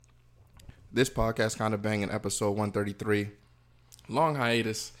This podcast kind of banging episode 133. Long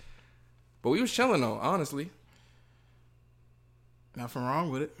hiatus. But we was chilling though, honestly. Nothing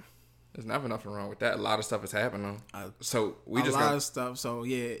wrong with it. There's never nothing wrong with that. A lot of stuff is happening. So a lot of stuff. So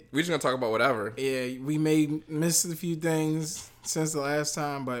yeah, we just gonna talk about whatever. Yeah, we may miss a few things since the last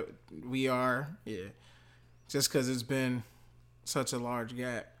time, but we are just because it's been such a large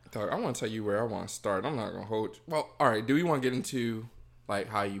gap. Dog, I want to tell you where I want to start. I'm not gonna hold. Well, all right. Do we want to get into like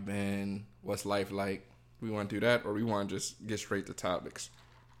how you been? What's life like? We want to do that, or we want to just get straight to topics?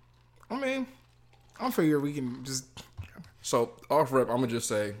 I mean, I figure we can just. So off rip, I'm gonna just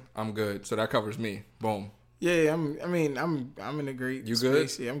say I'm good. So that covers me. Boom. Yeah, I'm in a great. You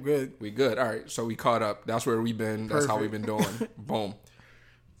space. good? Yeah, I'm good. We good. All right. So we caught up. That's where we been. That's Perfect. how we've been doing. Boom.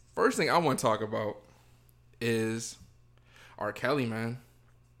 First thing I want to talk about is R. Kelly, man.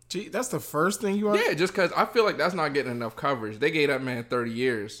 Gee, that's the first thing you want? Yeah, just because I feel like that's not getting enough coverage. They gave that man 30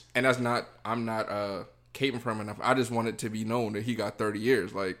 years. And that's not, I'm not caping for him enough. I just want it to be known that he got 30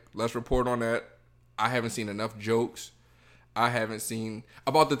 years. Like, let's report on that. I haven't seen enough jokes. I haven't seen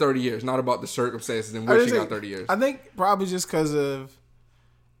about the 30 years, not about the circumstances in which he got 30 years. I think probably just because of,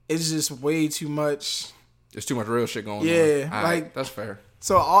 it's just way too much. There's too much real shit going on. Yeah, All like, right, that's fair.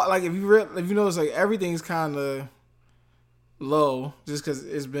 So, like, if you notice, like, everything's kind of low just because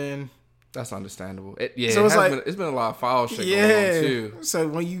it's been. That's understandable. So it's been a lot of foul shit going on too. So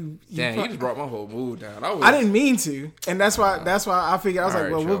when you just brought my whole mood down. I didn't mean to, and that's why I figured I was like,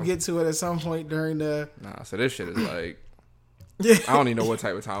 right, well, we'll get to it at some point during the. So this shit is like. Yeah. I don't even know what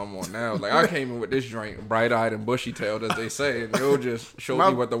type of time I'm on now. Like, I came in with this drink, bright-eyed and bushy-tailed, as they say, and you'll just show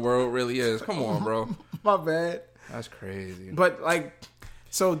me what the world really is. Come on, bro. My bad. That's crazy. But, like,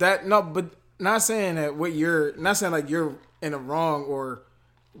 so that, no, but not saying that not saying, like, you're in the wrong or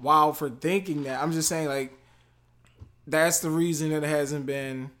wild for thinking that. I'm just saying, like, that's the reason that it hasn't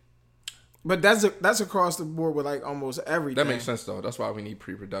been. But that's across the board with like almost everything. That makes sense though. That's why we need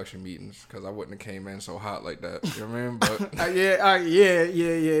pre-production meetings, because I wouldn't have came in so hot like that. You know what I mean? But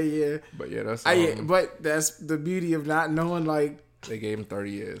yeah. But yeah, that's but that's the beauty of not knowing. Like, they gave him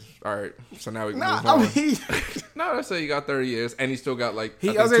 30 years. All right, so now we can move on. No, let's say he got 30 years, and he still got like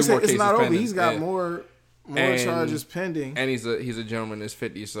I was gonna say it's not over. He's got more charges pending, and he's a gentleman that's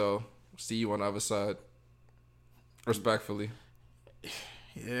 50. So see you on the other side, respectfully.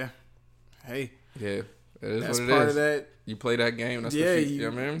 Yeah. Hey. Yeah. It is that's what it part is. of that. You play that game. That's you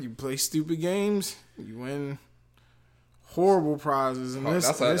know what I mean? You play stupid games. You win horrible prizes. And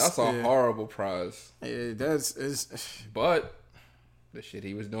that's a horrible prize. Yeah, but the shit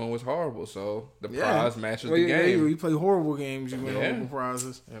he was doing was horrible. So the prize matches the game. Yeah, you play horrible games. You win horrible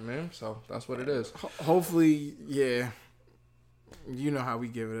prizes. Yeah, man. So that's what it is. Hopefully, yeah. You know how we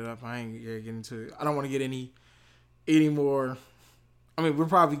give it up. I ain't getting into it. I don't want to get any more. I mean, we're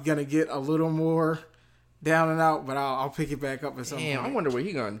probably gonna get a little more down and out, but I'll pick it back up at some point. I wonder what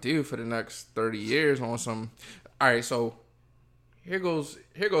he gonna do for the next 30 years on some. All right, so here goes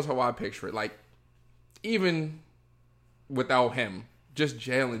how I picture it. Like, even without him, just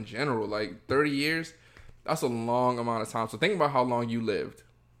jail in general, like 30 years, that's a long amount of time. So think about how long you lived.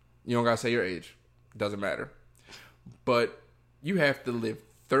 You don't gotta say your age, doesn't matter. But you have to live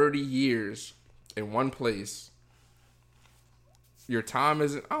 30 years in one place. Your time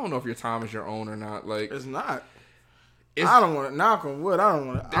isn't. I don't know if your time is your own or not. Like, it's not. I don't want to knock on wood. I don't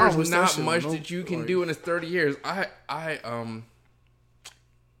want to. There's not much that you can do in this 30 years. I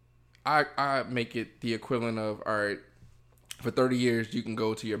make it the equivalent of, all right, for 30 years you can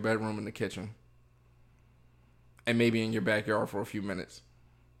go to your bedroom and the kitchen, and maybe in your backyard for a few minutes.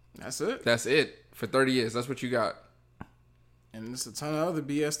 That's it. That's it for 30 years. That's what you got. And there's a ton of other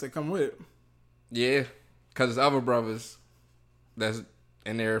BS that come with it. Yeah, because there's other brothers that's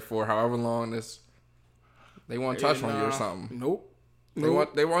in there for however long they want to touch on you or something. Nope. They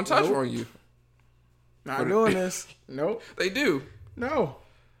want to touch on you. Not doing this. Nope. They do. No.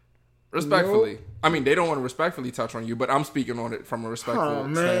 Respectfully. Nope. I mean, they don't want to respectfully touch on you, but I'm speaking on it from a respectful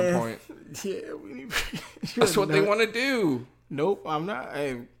standpoint. Yeah, we need. That's what they want to do. Nope, I'm not.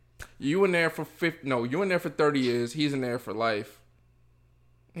 Hey. You in there for 30 years. He's in there for life.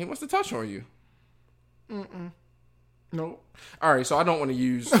 He wants to touch on you. Nope. All right, so I don't want to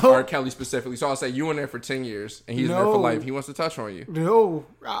use R. Kelly specifically. So I'll say you in there for 10 years, and he's in there for life. He wants to touch on you. No,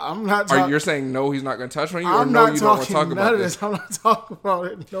 I'm not. You're saying no, he's not going to touch on you, or no, you don't want to talk about this? I'm not talking about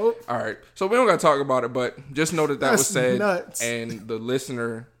it. Nope. All right, so we don't got to talk about it, but just know that was said, nuts. And the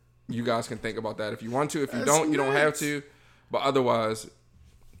listener, you guys can think about that if you want to. If you don't, you don't have to. But otherwise,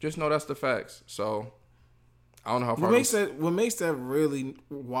 just know that's the facts. So I don't know how far. What makes that really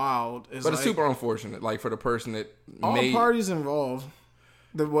wild is, but it's super unfortunate. Like, for the person that all parties involved.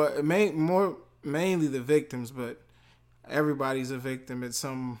 mainly the victims, but everybody's a victim at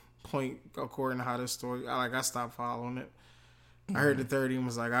some point according to how this story. I stopped following it. I heard the 30 and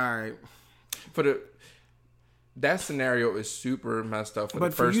was like, all right. That scenario is super messed up for the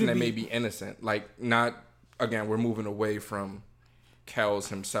person that may be innocent. Like, not, again, we're moving away from Kells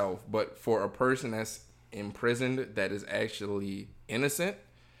himself, but for a person that's imprisoned that is actually innocent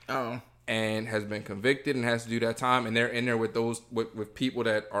and has been convicted and has to do that time, and they're in there with those with people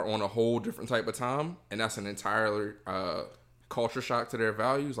that are on a whole different type of time, and that's an entirely culture shock to their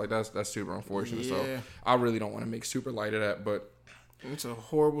values. Like, that's super unfortunate. Yeah. So I really don't want to make super light of that, but it's a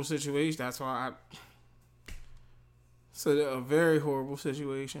horrible situation. That's why it's a very horrible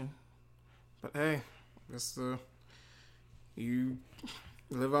situation. But hey, you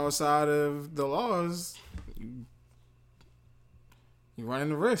live outside of the laws, you running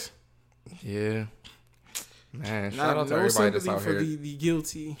the risk. Yeah. Man, shout out to everybody that's out here. The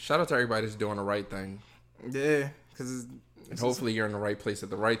guilty. Shout out to everybody that's doing the right thing. Yeah, because hopefully you're in the right place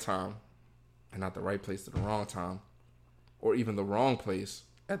at the right time, and not the right place at the wrong time, or even the wrong place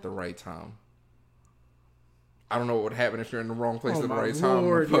at the right time. I don't know what would happen if you're in the wrong place at the right time.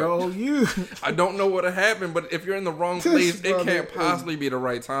 I don't know what would happen, but if you're in the wrong place, it can't possibly be the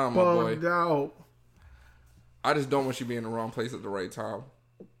right time, my boy. Out. I just don't want you to be in the wrong place at the right time.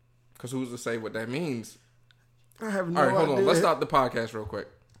 Because who's to say what that means? I have no idea. All right, hold on. Let's stop the podcast real quick.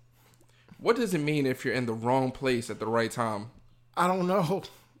 What does it mean if you're in the wrong place at the right time? I don't know.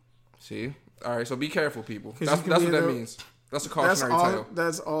 See? All right, so be careful, people. That's what that means. That's a cautionary tale.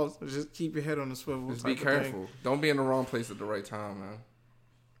 That's all. Just keep your head on the swivel. Just be careful. Don't be in the wrong place at the right time, man.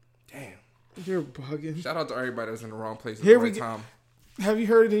 Damn. You're bugging. Shout out to everybody that's in the wrong place at the right time. Have you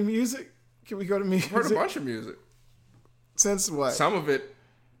heard any music? Can we go to music? I've heard a bunch of music. Since what? Some of it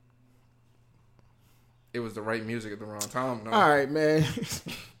was the right music at the wrong time. No. All right, man.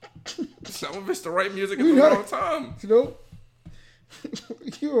 Some of it's the right music at the wrong time. You know?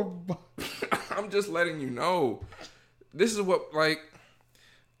 You're I'm just letting you know. This is what,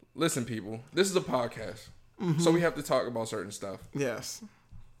 listen, people. This is a podcast. Mm-hmm. So we have to talk about certain stuff. Yes.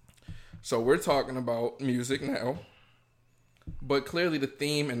 So we're talking about music now. But clearly the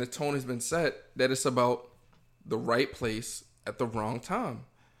theme and the tone has been set that it's about the right place at the wrong time.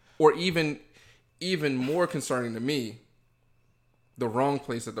 Or even more concerning to me, the wrong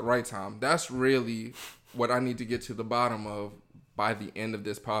place at the right time. That's really what I need to get to the bottom of by the end of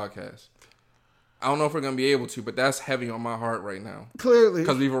this podcast. I don't know if we're going to be able to, but that's heavy on my heart right now. Clearly.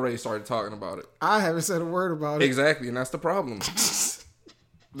 Because we've already started talking about it. I haven't said a word about it. Exactly, and that's the problem.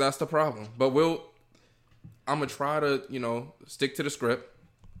 That's the problem. But I'm going to try to, stick to the script.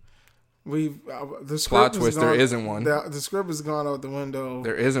 The script plot twist, there isn't one. The script has gone out the window.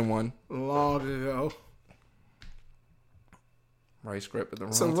 There isn't one. Long ago. Right script at the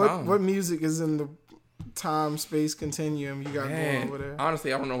wrong time. So what music is in the time space continuum you got going over there?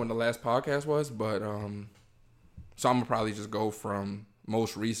 Honestly, I don't know when the last podcast was, but so I'm gonna probably just go from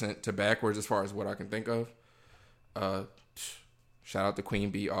most recent to backwards as far as what I can think of. Shout out to Queen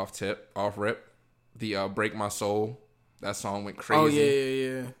Bee off rip. The Break My Soul, that song went crazy. Oh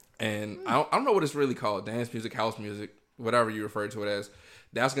yeah. And I don't know what it's really called, dance music, house music, whatever you refer to it as.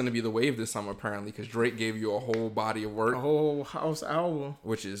 That's going to be the wave this summer, apparently, because Drake gave you a whole body of work. A whole house album.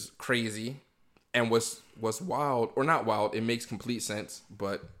 Which is crazy. And what's wild, or not wild, it makes complete sense,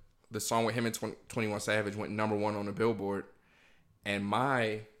 but the song with him and 21 Savage went number 1 on the Billboard. And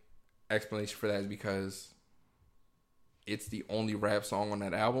my explanation for that is because it's the only rap song on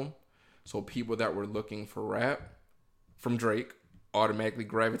that album. So people that were looking for rap from Drake automatically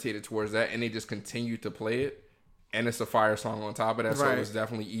gravitated towards that, and they just continued to play it. And it's a fire song on top of that, so it's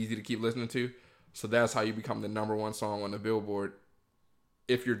definitely easy to keep listening to. So that's how you become the number 1 song on the Billboard.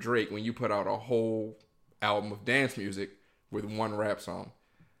 If you're Drake, when you put out a whole album of dance music with one rap song.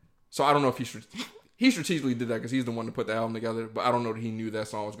 So I don't know if he strategically did that because he's the one to put the album together, but I don't know that he knew that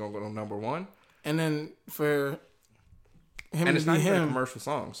song was going to go to number 1. And then for him and to it's be not him, even a commercial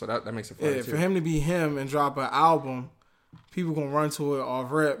song, so that makes it fun too. For him to be him and drop an album, people gonna run to it off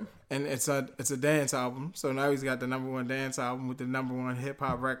rip. And it's a dance album. So now he's got the number 1 dance album with the number 1 hip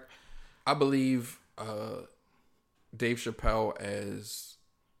hop record. I believe Dave Chappelle, as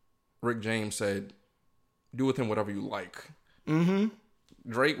Rick James said, do with him whatever you like. Mm-hmm.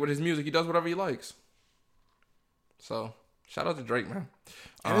 Drake, with his music, he does whatever he likes. So, shout out to Drake, man.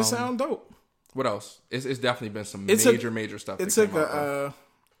 And it sounds dope. What else? It's definitely been some major stuff. It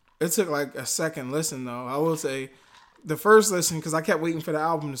took like a second listen, though. I will say, the first listen, because I kept waiting for the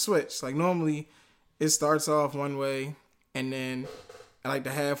album to switch. Like, normally, it starts off one way, and then at like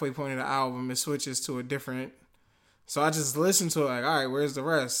the halfway point of the album, it switches to a different So I just listened to it like, all right, where's the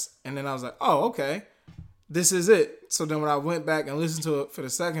rest? And then I was like, oh, okay, this is it. So then when I went back and listened to it for the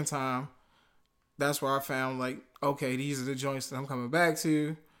second time, that's where I found like, okay, these are the joints that I'm coming back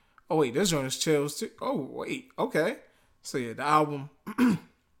to. Oh wait, this joint is chills too. Oh wait, okay. So yeah, the album.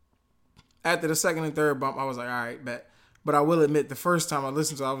 After the second and third bump, I was like, all right, bet. But I will admit, the first time I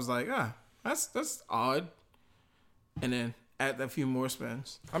listened to it, I was like, that's odd. And then after a few more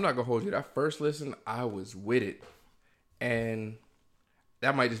spins, I'm not gonna hold you. That first listen, I was with it, and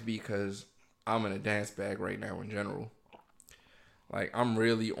that might just be because I'm in a dance bag right now in general. Like I'm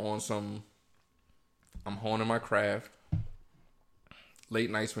really on some. I'm honing my craft. Late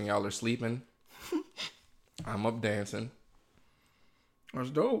nights when y'all are sleeping, I'm up dancing. that's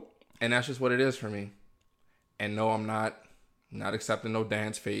dope. And that's just what it is for me. And no, I'm not accepting no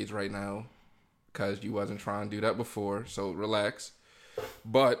dance fades right now because you wasn't trying to do that before. So relax.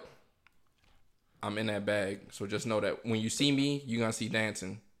 But I'm in that bag. So just know that when you see me, you're going to see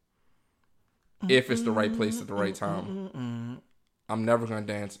dancing. If it's the right place at the right time. I'm never going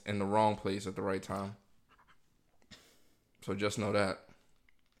to dance in the wrong place at the right time. So just know that.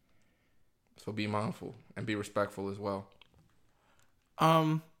 So be mindful and be respectful as well.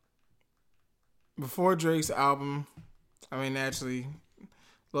 Before Drake's album, I mean, naturally,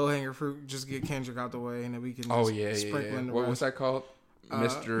 Low Hanger Fruit, just get Kendrick out the way, and then we can just sprinkle in the What rest. was that called?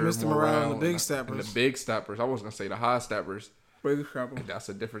 Mr. Morale and the Big Steppers. And the Big Steppers. I was going to say the High Steppers. Big Stepper. That's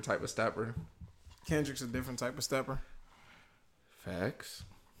a different type of stepper. Kendrick's a different type of stepper. Facts.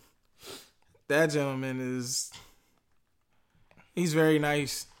 That gentleman he's very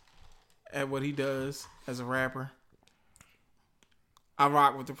nice at what he does as a rapper. I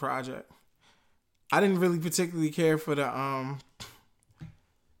rock with the project. I didn't really particularly care for the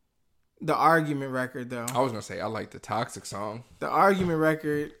Argument record though. I was gonna say I like the Toxic song. The Argument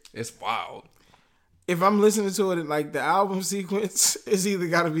record, it's wild. If I'm listening to it, like the album sequence is either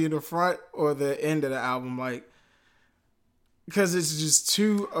got to be in the front or the end of the album, like because it's just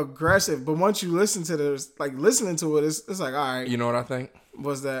too aggressive. But once you listen to this, like listening to it, it's like, all right. You know what I think?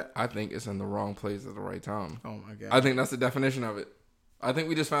 What's that? I think it's in the wrong place at the right time. Oh my god! I think that's the definition of it. I think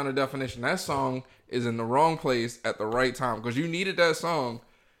we just found a definition. That song is in the wrong place at the right time because you needed that song,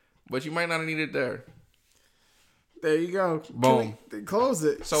 but you might not have needed it there. There you go. Boom. Close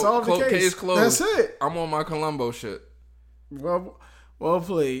it. So solve the case. Closed. That's it. I'm on my Columbo shit. Well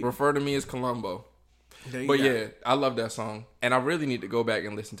played. Refer to me as Columbo. But yeah, I love that song, and I really need to go back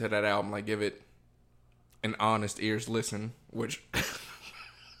and listen to that album. Like, give it an honest ears listen. Which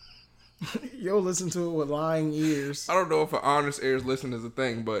you'll listen to it with lying ears. I don't know if an honest ears listen is a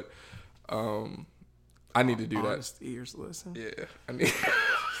thing, but I need to do that. Honest ears listen. Yeah, I need.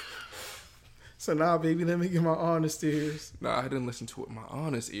 So now, baby, let me get my honest ears. Nah, I didn't listen to it with my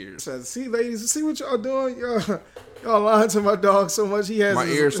honest ears. So, see, ladies, see what y'all doing? Y'all lying to my dog so much. He has my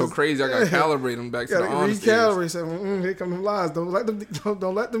ears so crazy. I got to calibrate them back to the honest recalibrate. So, here come them lies. Don't let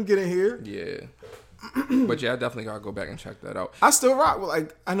them get in here. Yeah, but yeah, I definitely gotta go back and check that out. I still rock with,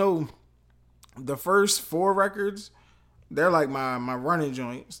 like, I know the first 4 records, they're like my running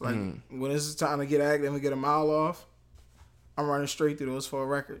joints. Like when it's time to get active and get a mile off, I'm running straight through those 4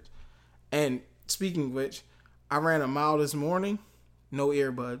 records. And speaking of which, I ran a mile this morning, no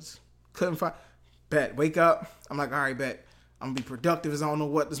earbuds. Couldn't find. Bet, wake up. I'm like, all right, bet. I'm going to be productive as I don't know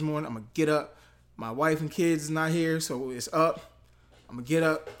what this morning. I'm going to get up. My wife and kids is not here, so it's up. I'm going to get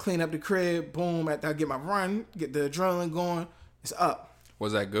up, clean up the crib. Boom. After I get my run, get the adrenaline going, it's up.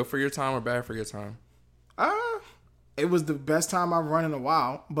 Was that good for your time or bad for your time? It was the best time I've run in a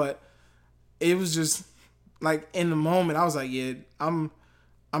while, but it was just like in the moment, I was like, yeah,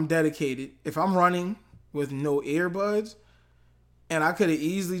 I'm dedicated. If I'm running with no earbuds, and I could have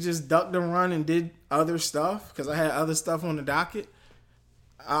easily just ducked and run and did other stuff because I had other stuff on the docket,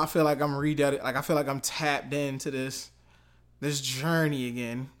 I feel like I'm rededicated. Like I feel like I'm tapped into this journey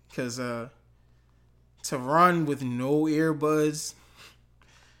again. Because to run with no earbuds,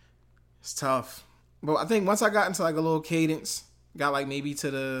 it's tough. But I think once I got into like a little cadence, got like maybe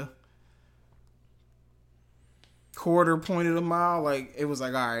to the quarter point of the mile, like it was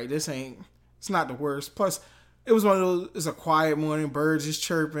like, all right, it's not the worst. Plus it was one of those, it's a quiet morning, birds is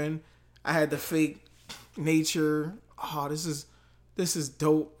chirping, I had the fake nature, this is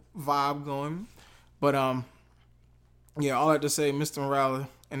dope vibe going. But yeah, all I have to say, Mr. Morale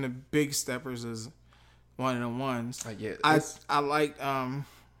and the Big Steppers is one of the ones. I like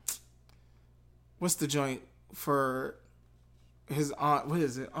what's the joint for his aunt, what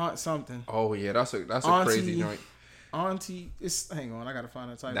is it, aunt something? Oh yeah, that's a crazy joint. Auntie, hang on, I gotta find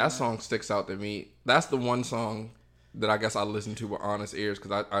a title. That song sticks out to me. That's the one song that I guess I listen to with honest ears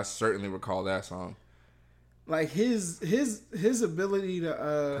because I certainly recall that song. Like his ability to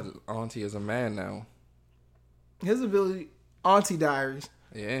 'Cause Auntie is a man now. his ability Auntie Diaries.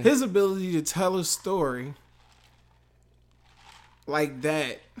 Yeah. His ability to tell a story like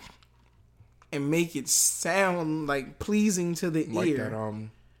that and make it sound like pleasing to the Like ear. that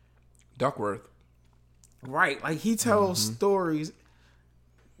Duckworth. Right. Like he tells stories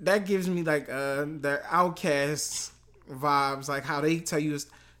that gives me like the Outcast vibes, like how they tell you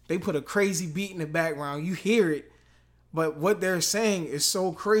they put a crazy beat in the background. You hear it, but what they're saying is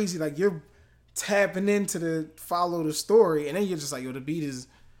so crazy. Like you're tapping into the follow the story, and then you're just like, yo, the beat is,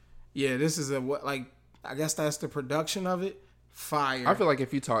 yeah, this is what like I guess that's the production of it. Fire. I feel like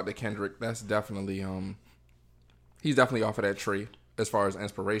if you talk to Kendrick, that's definitely he's definitely off of that tree as far as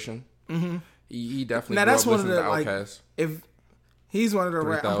inspiration. Mm-hmm. He definitely now grew that's up one of listening the to like Outkast. if he's one of the I'm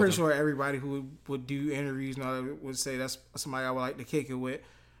pretty 3000. sure everybody who would do interviews now would say that's somebody I would like to kick it with.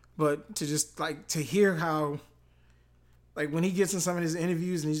 But to just like to hear how like when he gets in some of his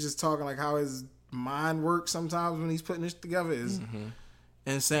interviews and he's just talking like how his mind works sometimes when he's putting this together is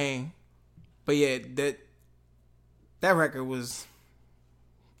insane. But yeah, that record was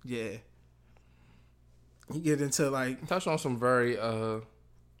you get into like Touched on some very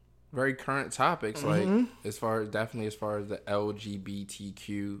very current topics, like as far as the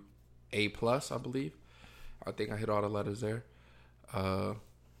LGBTQ A plus, I believe. I think I hit all the letters there.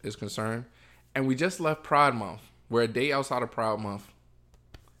 Is concerned. And we just left Pride Month. We're a day outside of Pride Month.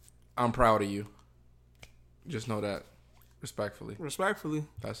 I'm proud of you. Just know that. Respectfully.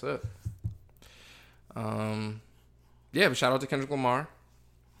 That's it. Yeah, but shout out to Kendrick Lamar.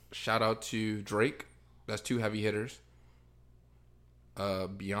 Shout out to Drake. That's 2 heavy hitters.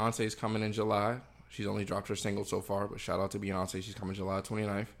 Beyonce's coming in July. She's only dropped her single so far, but shout out to Beyonce. She's coming July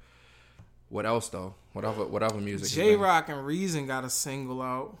 29th. What else though? What other music? J Rock and Reason got a single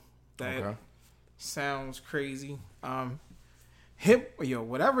out that Okay. sounds crazy.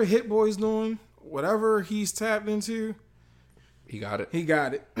 Whatever Hit Boy's doing, whatever he's tapped into, He got it. he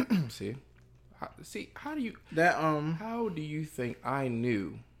got it. See, how do you That how do you think I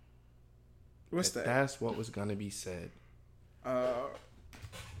knew what's that? that's what was gonna be said?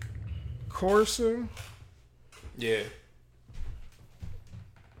 Corsa. Yeah.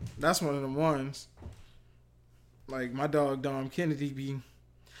 That's one of the ones. Like my dog Dom Kennedy be.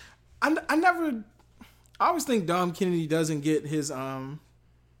 I always think Dom Kennedy doesn't get his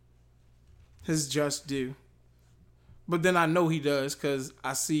just due, but then I know he does because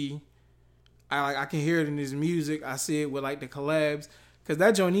I can hear it in his music. I see it with like the collabs because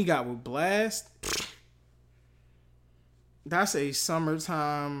that joint he got with Blast. That's a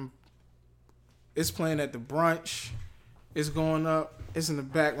summertime. It's playing at the brunch. It's going up. It's in the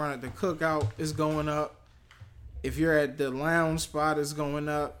background at the cookout. It's going up. If you're at the lounge spot, it's going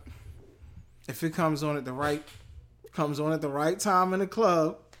up. If it comes on at the right time in the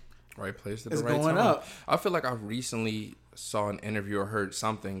club, Right place at it's the right going time. up. I feel like I recently saw an interview or heard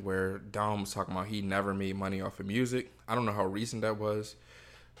something where Dom was talking about he never made money off of music. I don't know how recent that was,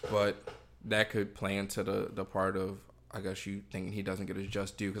 but that could play into the part of, I guess, you thinking he doesn't get his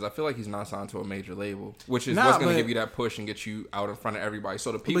just due, because I feel like he's not signed to a major label, which is what's going to give you that push and get you out in front of everybody.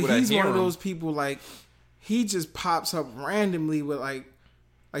 So the people but that he's hear one of him, those people like he just pops up randomly with like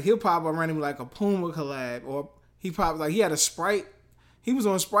he'll pop up randomly like a Puma collab, or he pops like he had a Sprite. He was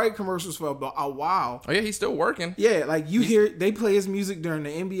on Sprite commercials for a while. oh yeah, he's still working. Yeah, like hear they play his music during the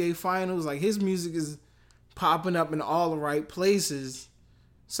NBA finals. Like his music is popping up in all the right places.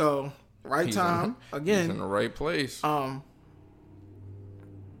 So right time again. He's in the right place.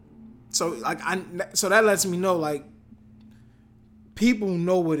 So like so that lets me know like people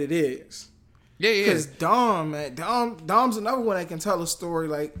know what it is. Yeah. Because Dom's another one that can tell a story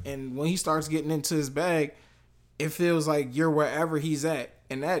like, and when he starts getting into his bag, it feels like you're wherever he's at,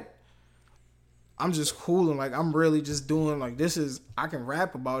 and that I'm just cool and like I'm really just doing like I can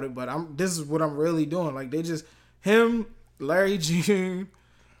rap about it, but this is what I'm really doing. Like they just him, Larry June,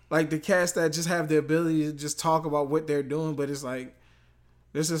 like the cats that just have the ability to just talk about what they're doing, but it's like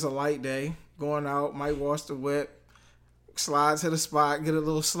this is a light day, going out, might wash the whip, slide to the spot, get a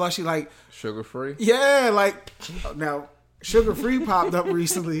little slushy, like Sugar free. yeah, like now Sugar Free popped up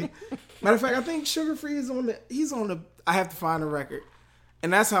recently. Matter of fact, I think Sugar Free is he's on the I have to find a record.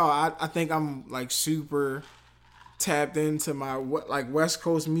 And that's how I think I'm like super tapped into my like West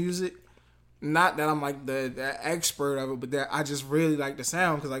Coast music. Not that I'm like the expert of it, but that I just really like the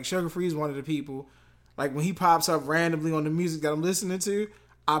sound, because like Sugar Free is one of the people, like when he pops up randomly on the music that I'm listening to,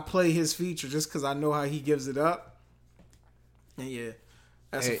 I play his feature just because I know how he gives it up. And yeah,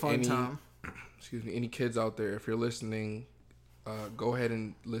 that's a fun time. Excuse me, any kids out there, if you're listening, go ahead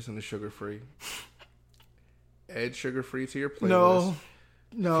and listen to Sugar Free. add sugar free to your playlist.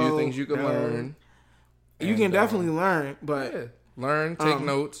 No. A few things you can learn. You can definitely learn, but learn, take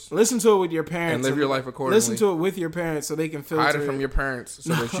notes, listen to it with your parents, and live your life accordingly. Listen to it with your parents so they can filter hide it from your parents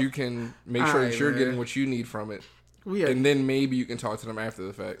so that you can make sure that you're getting what you need from it. And then maybe you can talk to them after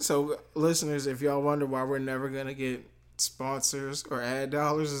the fact. So, listeners, if y'all wonder why we're never gonna get sponsors or ad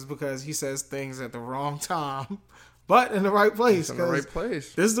dollars, is because he says things at the wrong time, but in the right place. In the right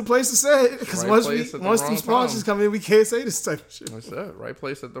place. This is the place to say it. Because once the sponsors come in, we can't say this type of shit. That's it. Right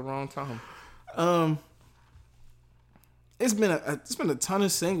place at the wrong time. It's been a ton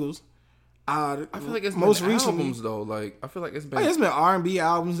of singles. I feel like it's most been albums though. Like I feel like it's been R&B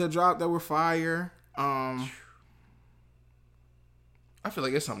albums that dropped that were fire. I feel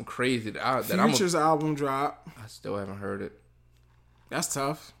like it's something crazy that Future's album drop. I still haven't heard it. That's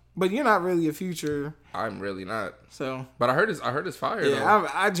tough. But you're not really a Future. I'm really not. So, but I heard it's fire. Yeah, though.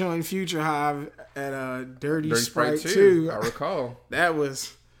 I joined Future Hive at Dirty Sprite 2. I recall. That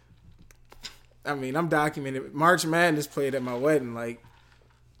was. I mean, I'm documented. March Madness played at my wedding. Like,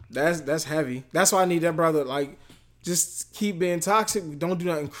 that's heavy. That's why I need that brother. Like, just keep being toxic. Don't do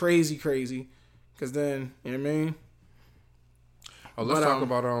nothing crazy. Because then, you know what I mean? Oh, let's talk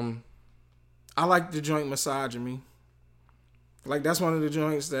about I like the joint Misogyny. Like that's one of the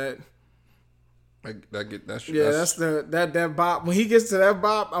joints that. That's that bop. When he gets to that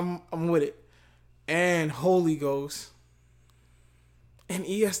bop, I'm with it. And Holy Ghost. And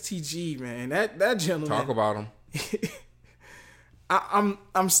ESTG, man. That gentleman. Talk about him.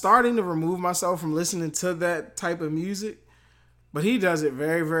 I'm starting to remove myself from listening to that type of music, but he does it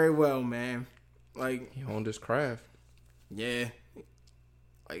very, very well, man. Like he honed his craft. Yeah.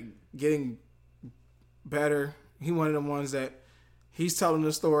 Like getting better. He one of them ones that he's telling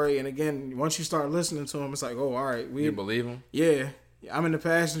the story, and again, once you start listening to him, it's like, oh, all right, you believe him? Yeah, I'm in the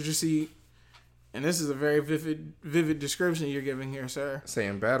passenger seat, and this is a very vivid description you're giving here, sir.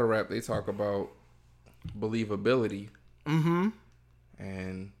 Saying battle rap, they talk about believability. Mm-hmm.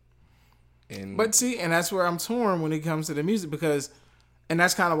 But see, and that's where I'm torn when it comes to the music because. And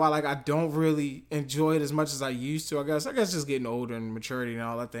that's kind of why, like, I don't really enjoy it as much as I used to. I guess just getting older and maturity and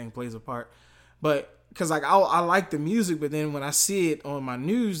all that thing plays a part. But because like I like the music, but then when I see it on my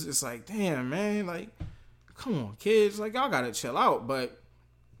news, it's like, damn, man, like, come on, kids, like y'all gotta chill out. But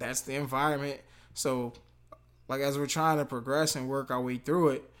that's the environment. So, like, as we're trying to progress and work our way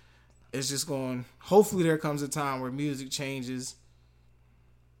through it, it's just going. Hopefully, there comes a time where music changes.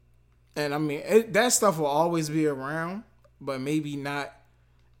 And I mean, that stuff will always be around, but maybe not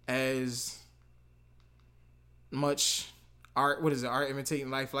as much art. What is it? Art imitating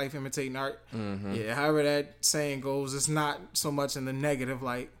life, life imitating art. Mm-hmm. Yeah, however that saying goes, it's not so much in the negative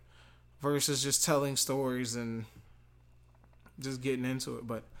light versus just telling stories and just getting into it.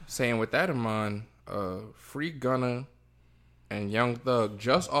 But saying with that in mind, Free Gunna and Young Thug,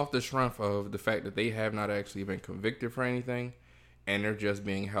 just off the strength of the fact that they have not actually been convicted for anything, and they're just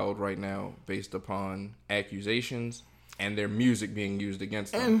being held right now based upon accusations and their music being used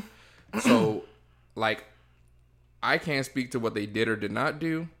against them. So, like, I can't speak to what they did or did not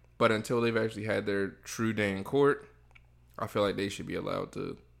do, but until they've actually had their true day in court, I feel like they should be allowed to,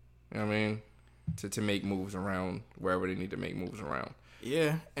 you know what I mean, to make moves around wherever they need to make moves around.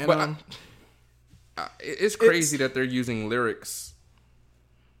 Yeah, and but it's crazy that they're using lyrics,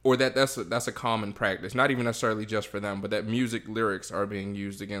 or that's a common practice. Not even necessarily just for them, but that music lyrics are being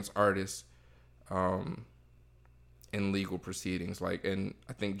used against artists, in legal proceedings. Like, and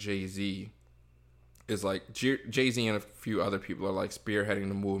I think Jay-Z is like Jay-Z and a few other people are like spearheading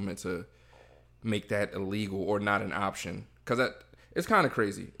the movement to make that illegal or not an option. Because that it's kind of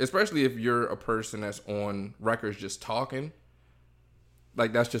crazy, especially if you're a person that's on records just talking.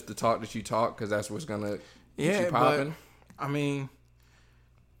 Like, that's just the talk that you talk because that's what's gonna get you popping. I mean,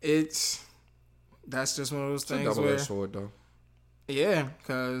 that's just one of those things. It's a double-edged sword, though. Yeah,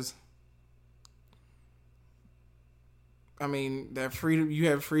 because I mean that freedom. You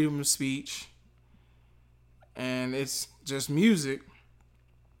have freedom of speech, and it's just music.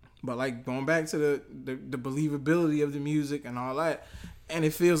 But like going back to the believability of the music and all that, and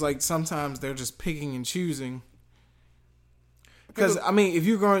it feels like sometimes they're just picking and choosing. Because I mean, if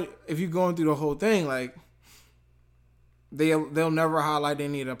you're going through the whole thing, like they'll never highlight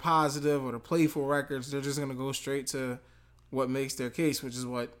any of the positive or the playful records. They're just gonna go straight to what makes their case, which is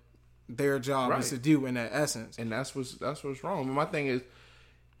what their job is to do in that essence. And that's what's wrong. But my thing is,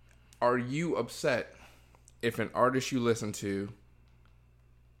 are you upset if an artist you listen to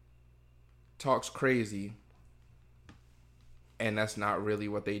talks crazy and that's not really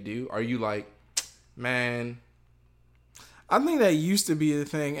what they do? Are you like, man? I think that used to be the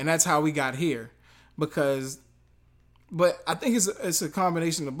thing, and that's how we got here. Because But I think it's a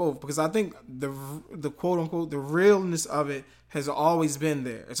combination of both, because I think the quote unquote the realness of it has always been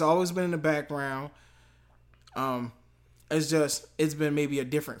there. It's always been in the background. It's been maybe a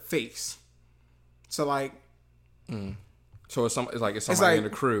different face. So like, so it's somebody in the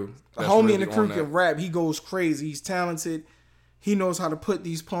crew. A homie really in the crew can rap. He goes crazy. He's talented. He knows how to put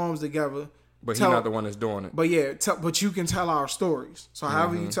these poems together. But he's not the one that's doing it. But yeah, but you can tell our stories. So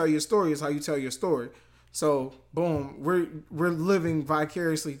however you tell your story is how you tell your story. So boom, we're living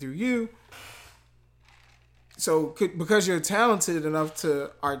vicariously through you. So because you're talented enough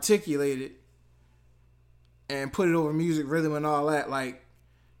to articulate it and put it over music, rhythm, and all that, like,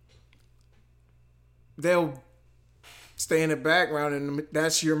 they'll stay in the background, and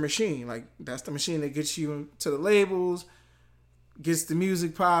that's your machine. Like, that's the machine that gets you to the labels, gets the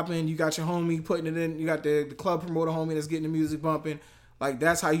music popping. You got your homie putting it in. You got the club promoter homie that's getting the music bumping. Like,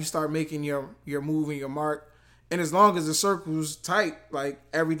 that's how you start making your move and your mark. And as long as the circle's tight, like,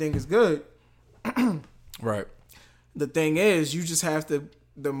 everything is good. Right. The thing is, you just have to,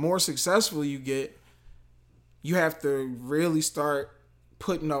 the more successful you get, you have to really start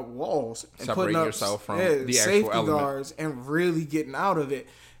putting up walls and separating putting up yourself from the safety actual element. guards and really getting out of it.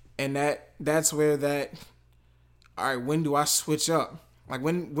 And that's where that, all right, when do I switch up? Like,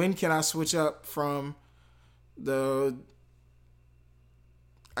 when can I switch up from the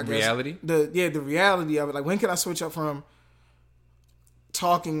reality? The reality of it. Like, when can I switch up from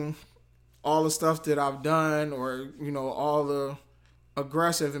talking all the stuff that I've done, or, you know, all the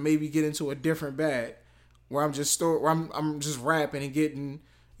aggressive, and maybe get into a different bag where I'm just I'm just rapping and getting,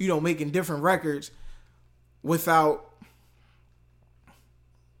 you know, making different records without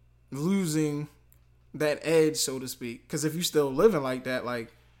losing that edge, so to speak. Because if you're still living like that,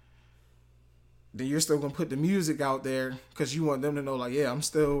 like, then you're still gonna put the music out there because you want them to know, like, yeah, I'm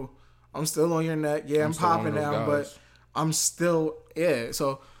still on your neck. Yeah, I'm popping now, but I'm still, yeah.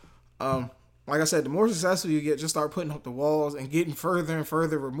 So, like I said, the more successful you get, just start putting up the walls and getting further and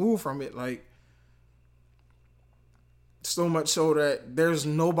further removed from it. Like, so much so that there's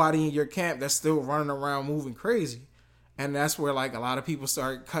nobody in your camp that's still running around moving crazy. And that's where, like, a lot of people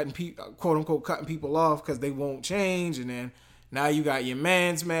start quote unquote cutting people off because they won't change. And then now you got your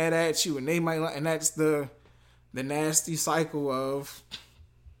mans mad at you, and they might, and that's the nasty cycle of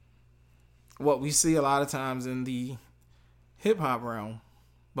what we see a lot of times in the hip hop realm.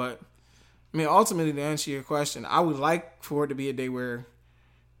 But I mean, ultimately, to answer your question, I would like for it to be a day where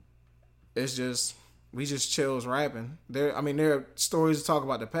it's just, we just chills rapping. There are stories to talk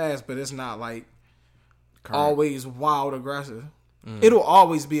about the past, but it's not like always wild aggressive. It'll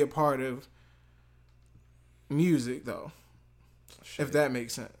always be a part of music, though. Shit. If that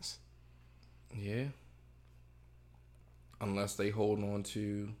makes sense. Yeah. Unless they hold on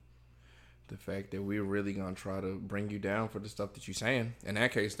to the fact that we're really going to try to bring you down for the stuff that you're saying. In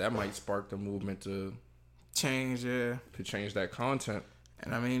that case, that might spark the movement to change, yeah. To change that content.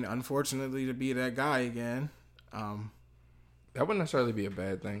 And I mean, unfortunately, to be that guy again. That wouldn't necessarily be a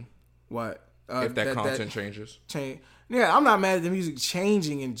bad thing. What? If that content changes. Yeah, I'm not mad at the music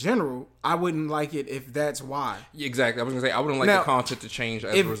changing in general. I wouldn't like it if that's why. Yeah, exactly. I was going to say, I wouldn't like the content to change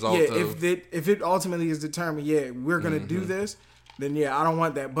as a result of... If it ultimately is determined, yeah, we're going to do this, then yeah, I don't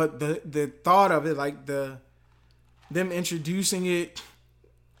want that. But the thought of it, like them introducing it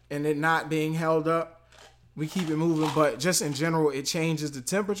and it not being held up, we keep it moving. But just in general, it changes the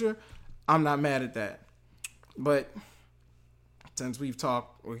temperature. I'm not mad at that. But since we've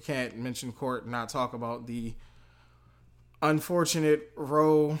talked, we can't mention court and not talk about the unfortunate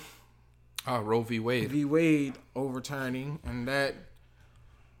Roe v. Wade. V. Wade overturning, and that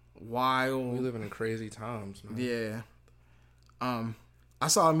wild. We living in crazy times, man. Yeah. I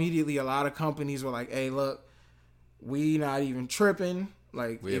saw immediately a lot of companies were like, "Hey, look, we not even tripping.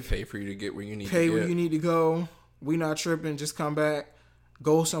 Like, we'll pay for you to get where you need to pay where you need to go. We not tripping. Just come back,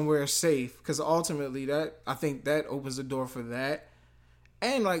 go somewhere safe. Because ultimately, I think that opens the door for that.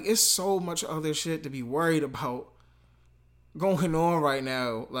 And like, it's so much other shit to be worried about going on right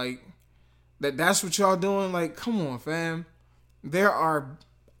now. Like, that's what y'all doing. Like, come on, fam. There are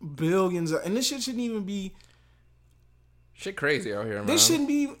billions of, and this shit shouldn't even be. Shit crazy out here, man. This shouldn't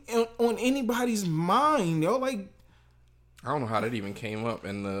be on anybody's mind, yo. Like, I don't know how that even came up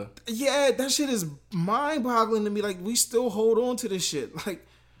in the... Yeah, that shit is mind-boggling to me. Like, we still hold on to this shit. Like,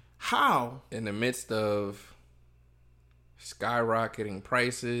 how? In the midst of skyrocketing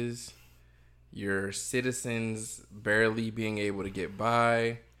prices, your citizens barely being able to get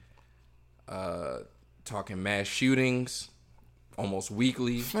by, talking mass shootings almost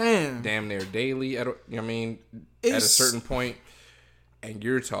weekly, damn near daily, at a certain point, and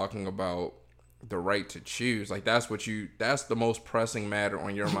you're talking about the right to choose. Like that's the most pressing matter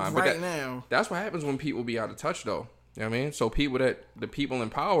on your mind. But now. That's what happens when people be out of touch though. You know what I mean? So the people in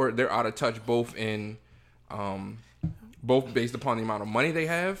power, they're out of touch both in both based upon the amount of money they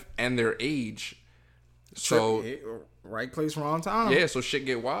have and their age. So right place, wrong time. Yeah, so shit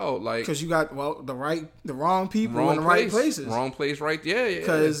get wild. Like because you got the wrong people in the right places. Wrong place, right? Yeah.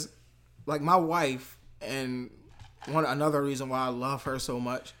 Because like my wife, and another reason why I love her so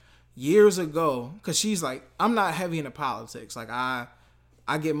much. Years ago, because she's like, I'm not heavy into politics. Like I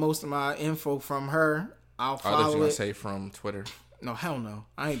get most of my info from her. I'll follow I thought you were gonna say from Twitter. No, hell no.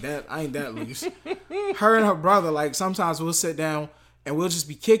 I ain't that loose. Her and her brother, like sometimes we'll sit down and we'll just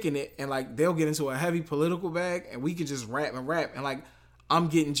be kicking it, and like they'll get into a heavy political bag, and we could just rap, and like I'm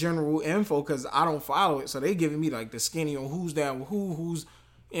getting general info because I don't follow it, so they giving me like the skinny on who's down with who's,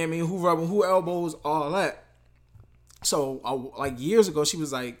 you know what I mean, who rubbing, who elbows, all that. So like years ago, she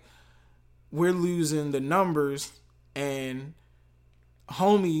was like, we're losing the numbers, and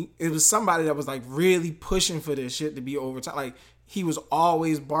homie, it was somebody that was like really pushing for this shit to be overtime. Like he was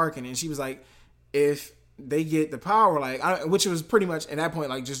always barking, and she was like, if they get the power, like, which was pretty much at that point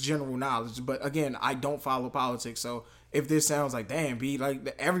like just general knowledge. But again, I don't follow politics, so if this sounds like damn, B,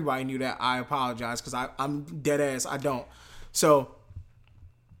 like everybody knew that, I apologize because I'm dead ass. I don't. So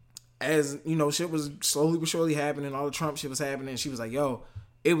as you know, shit was slowly but surely happening. All the Trump shit was happening. And she was like, yo,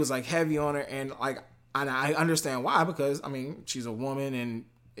 it was like heavy on her, and like. And I understand why, because I mean she's a woman, and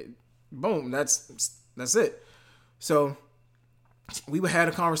boom, that's it. So we had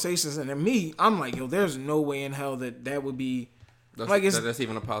a conversation, and then I'm like, yo, there's no way in hell that would be that's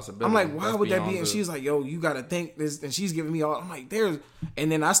even a possibility. I'm like, why would that be? And she's like, yo, you got to think this, and she's giving me all. I'm like,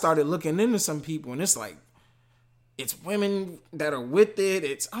 and then I started looking into some people, and it's like, it's women that are with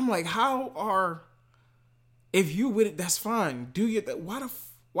it. I'm like, if you with it, that's fine. Do you?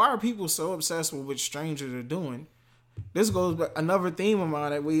 Why are people so obsessed with what strangers are doing? This goes back another theme of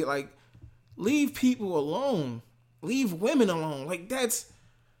mine that we like. Leave people alone. Leave women alone. Like that's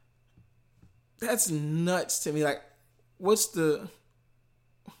nuts to me. Like, what's the?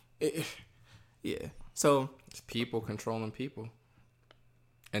 Yeah. So it's people controlling people,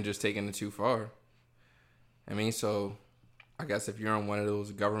 and just taking it too far. I mean, so I guess if you're in one of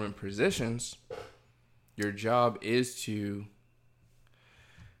those government positions, your job is to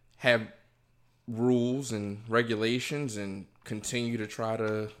have rules and regulations and continue to try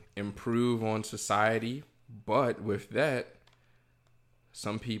to improve on society. But with that,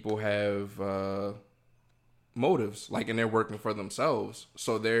 some people have motives, like, and they're working for themselves.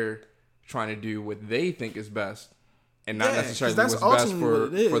 So they're trying to do what they think is best and not necessarily what's best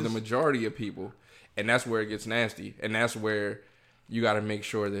for the majority of people. And that's where it gets nasty. And that's where you got to make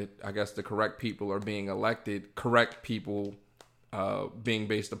sure that, I guess, the correct people are being elected, correct people being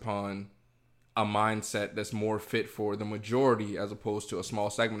based upon a mindset that's more fit for the majority as opposed to a small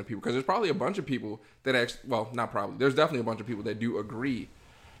segment of people. Because there's probably a bunch of people that actually, well, not probably, there's definitely a bunch of people that do agree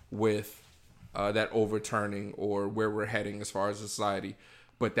with that overturning or where we're heading as far as society.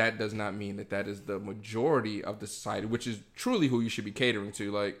 But that does not mean that is the majority of the society, which is truly who you should be catering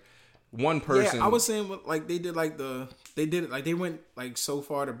to. Like, one person. Yeah, I was saying, like, they went like so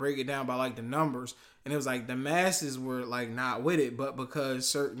far to break it down by like the numbers. And it was like the masses were like not with it, but because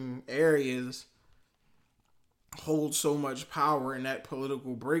certain areas hold so much power in that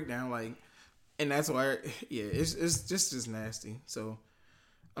political breakdown, like, and that's why, yeah, it's just nasty. So,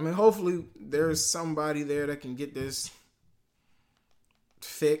 I mean, hopefully there's somebody there that can get this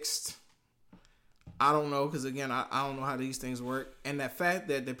fixed. I don't know, because again, I don't know how these things work. And the fact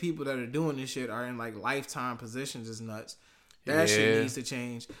that the people that are doing this shit are in like lifetime positions is nuts. That shit needs to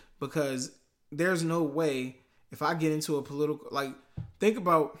change, because there's no way if I get into a political, like, think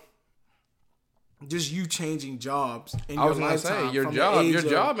about just you changing jobs in your lifetime. I was gonna say, your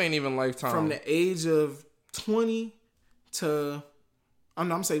job ain't even lifetime. From the age of 20 to,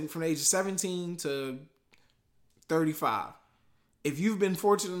 I'm saying from the age of 17 to 35. If you've been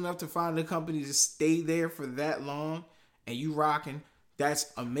fortunate enough to find a company to stay there for that long and you rocking,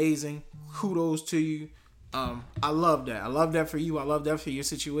 that's amazing. Kudos to you. I love that. I love that for you. I love that for your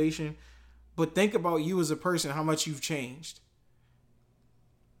situation. But think about you as a person, how much you've changed.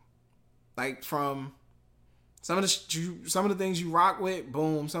 Like, from some of the things you rock with,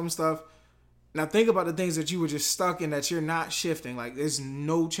 boom, some stuff. Now think about the things that you were just stuck in that you're not shifting. Like, there's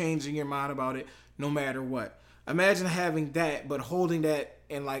no change in your mind about it, no matter what. Imagine having that, but holding that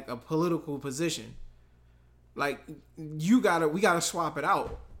in like a political position. Like, we gotta swap it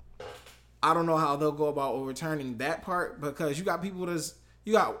out. I don't know how they'll go about overturning that part, because you got people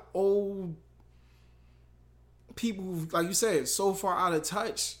you got old people, like you said, so far out of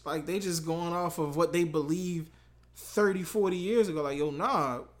touch. Like, they just going off of what they believe 30, 40 years ago. Like, yo,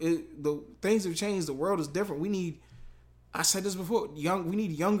 nah, the things have changed. The world is different. We need, I said this before, we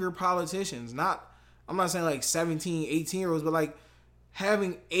need younger politicians. I'm not saying like 17, 18-year-olds, but like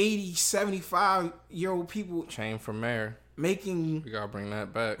having 80, 75-year-old people. Chain for mayor. We gotta bring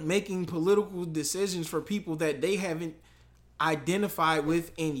that back. Making political decisions for people that they haven't identified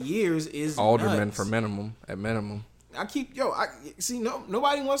with in years is aldermen nuts. For minimum, at minimum. I see.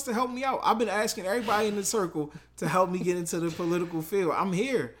 Nobody wants to help me out. I've been asking everybody in the circle to help me get into the political field. I'm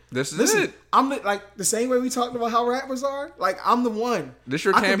here. Listen, it. I'm like the same way we talked about how rappers are. Like, I'm the one. This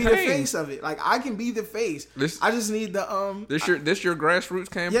your I campaign. can be the face of it. Like, I can be the face. I just need the This your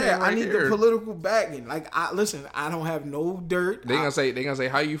grassroots campaign. Yeah, right I need here. the political backing. Like, I don't have no dirt. They gonna say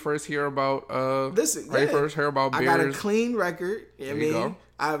how you first hear about listen. How you first hear about beers. I got a clean record. There you go.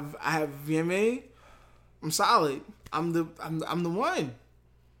 I have. You know what I mean? I'm solid. I'm the one.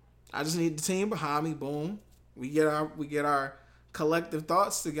 I just need the team behind me. Boom. We get our collective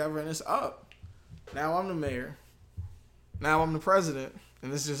thoughts together, and it's up. Now I'm the mayor. Now I'm the president,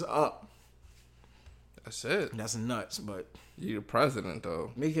 and it's just up. That's it. That's nuts, but you the president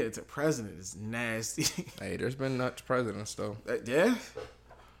though. Making it to president is nasty. Hey, there's been nuts presidents though. Yeah.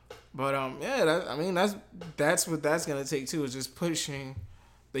 But that's what that's gonna take too, is just pushing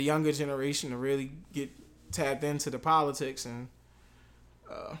the younger generation to really get tapped into the politics and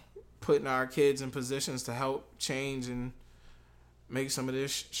putting our kids in positions to help change and make some of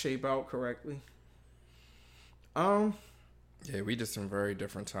this shape out correctly. Yeah, we just in very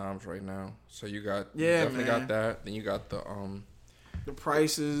different times right now. So you definitely got that. Then you got the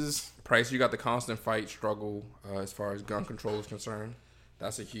prices. You got the constant fight struggle as far as gun control is concerned.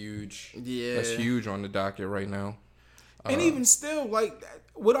 That's that's huge on the docket right now. And even still, like,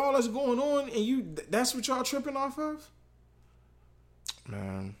 with all that's going on, and that's what y'all tripping off of?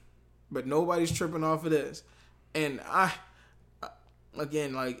 Man. But nobody's tripping off of this. And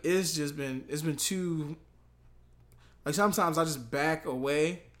again, like, it's been too, like, sometimes I just back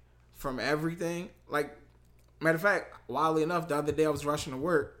away from everything. Like, matter of fact, wildly enough, the other day I was rushing to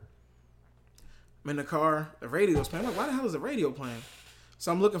work. I'm in the car, the radio's playing. I'm like, why the hell is the radio playing?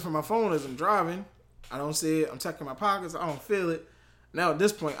 So I'm looking for my phone as I'm driving. I don't see it. I'm checking my pockets. I don't feel it. Now at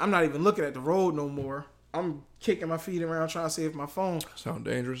this point, I'm not even looking at the road no more. I'm kicking my feet around trying to see if my phone. Sound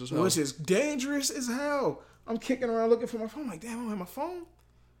dangerous as hell. Which is dangerous as hell. I'm kicking around looking for my phone. Like, damn, I don't have my phone.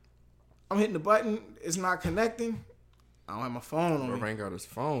 I'm hitting the button. It's not connecting. I don't have my phone on me. Ain't got his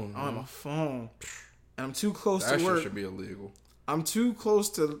phone. I don't have my phone. And I'm too close to work. That shit should be illegal. I'm too close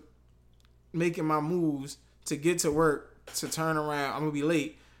to making my moves to get to work to turn around. I'm going to be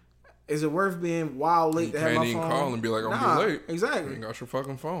late. Is it worth being wild late to have my phone? You can't even call and be like, I'm going to be late. Exactly. You ain't got your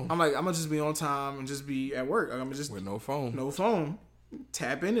fucking phone. I'm like, I'm going to just be on time and just be at work. I'm going to just... With no phone. No phone.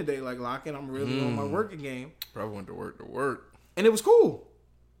 Tap in today, like, lock in. I'm really on my working game. Probably went to work. And it was cool.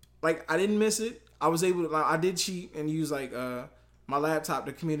 Like, I didn't miss it. I was able to... Like, I did cheat and use, like, my laptop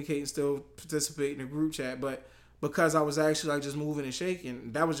to communicate and still participate in the group chat. But because I was actually, like, just moving and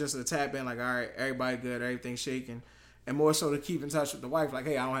shaking, that was just a tap in. Like, all right, everybody good. Everything's shaking. And more so to keep in touch with the wife, like,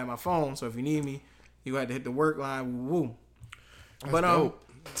 hey, I don't have my phone, so if you need me, you had to hit the work line. Woo. But dope.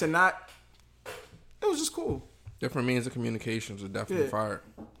 To not, it was just cool. Different means of communications are definitely fired.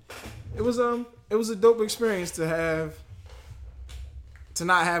 It was a dope experience to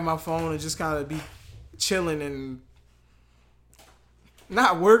not have my phone and just kind of be chilling and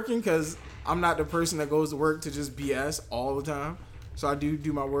not working, because I'm not the person that goes to work to just BS all the time. So I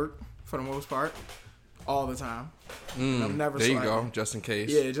do my work for the most part. All the time. I'm never there slacking. You go, just in case.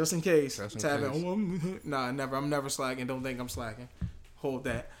 Yeah, just in case. Nah, never. I'm never slacking. Don't think I'm slacking. Hold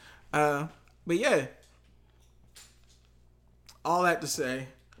that. But yeah. All that to say,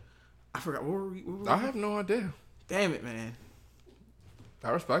 I forgot. What were we? I have no idea. Damn it, man.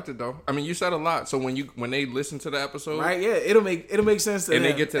 I respect it though. I mean, you said a lot. So when they listen to the episode, right? Yeah, it'll make sense to them. And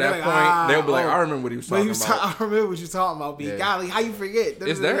they get to that point, they'll be like, "I remember what he was talking about." I remember what you talking about. B. Golly, how you forget?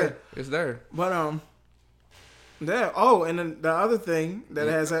 It's there. It's there. But yeah. Oh, and then the other thing that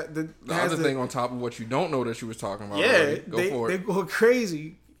has the other thing on top of what you don't know that you was talking about. Yeah, go for it. They go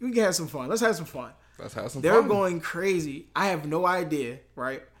crazy. We can have some fun. Let's have some fun. They're going crazy. I have no idea,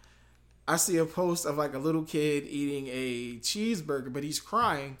 right? I see a post of like a little kid eating a cheeseburger, but he's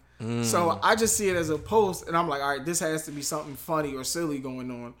crying. So I just see it as a post, and I'm like, all right, this has to be something funny or silly going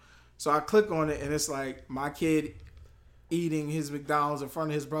on. So I click on it, and it's like my kid eating his McDonald's in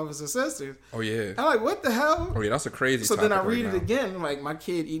front of his brothers and sisters. Oh yeah. I'm like, what the hell? Oh yeah, that's a crazy. So then I read it again. I'm like, my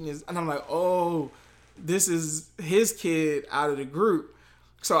kid eating his, and I'm like, oh, this is his kid out of the group.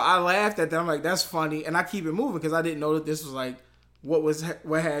 So I laughed at that. I'm like, that's funny, and I keep it moving because I didn't know that this was like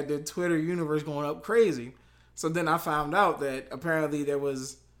what had the Twitter universe going up crazy. So then I found out that apparently there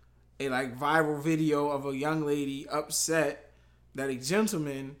was a like viral video of a young lady upset that a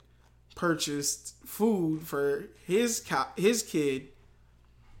gentleman purchased food for his kid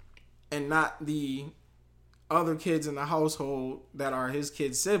and not the other kids in the household that are his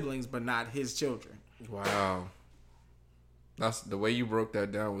kid's siblings, but not his children. Wow. That's the way you broke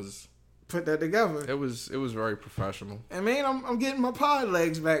that down was put that together. It was very professional. And man, I'm getting my pod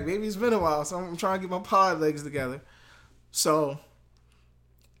legs back. Maybe it's been a while, so I'm trying to get my pod legs together. So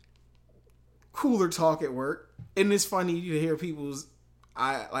cooler talk at work. And it's funny to hear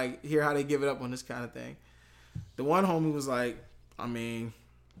hear how they give it up on this kind of thing. The one homie was like, I mean,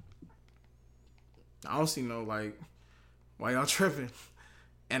 I don't see no like why y'all tripping.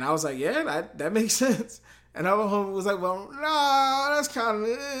 And I was like, yeah, that makes sense. And the other homie was like, well, nah, that's kind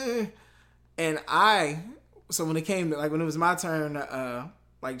of And so when it came to, like, when it was my turn to,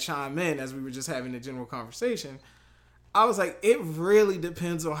 chime in as we were just having a general conversation, I was like, it really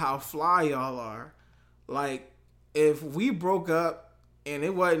depends on how fly y'all are. Like, if we broke up and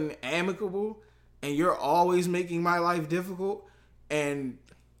it wasn't amicable and you're always making my life difficult and,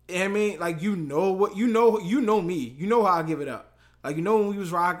 I mean, like, you know me. You know how I give it up. Like, you know when we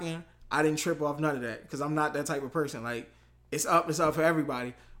was rocking, I didn't trip off none of that because I'm not that type of person. Like, it's up for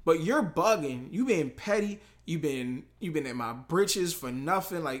everybody. But you're bugging. You being petty. You been in my britches for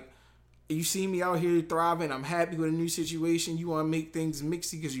nothing. Like, you see me out here thriving. I'm happy with a new situation. You want to make things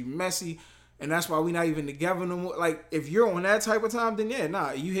mixy because you messy. And that's why we not even together no more. Like, if you're on that type of time, then yeah,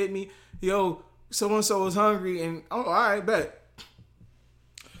 nah. You hit me. Yo, so-and-so is hungry. And, oh, all right, bet.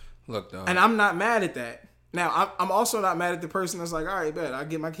 Look, though. And I'm not mad at that. Now, I'm also not mad at the person that's like, all right, bet. I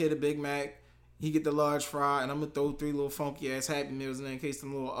get my kid a Big Mac. He get the large fry, and I'm going to throw 3 little funky-ass Happy Meals in there in case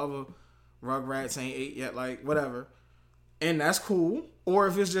them little other Rugrats ain't ate yet, like, whatever. And that's cool. Or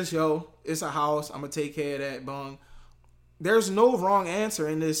if it's just, it's a house, I'm going to take care of that, bung. There's no wrong answer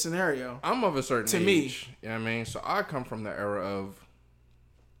in this scenario. I'm of a certain age. To me. You know what I mean? So I come from the era of,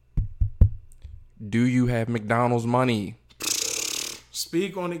 do you have McDonald's money?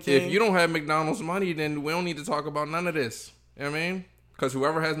 Speak on it, King. If you don't have McDonald's money, then we don't need to talk about none of this. You know what I mean? Because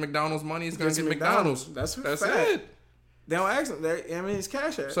whoever has McDonald's money is going to get McDonald's. That's fact. It. They don't ask them. It's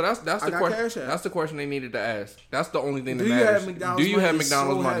Cash App. So that's the question. That's the question they needed to ask. That's the only thing that matters. Do you have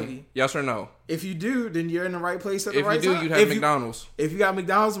McDonald's money? Heavy. Yes or no? If you do, then you're in the right place at the right time. If you do, you have McDonald's. If you got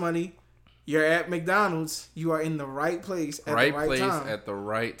McDonald's money, you're at McDonald's. You are in the right place at the right time. At the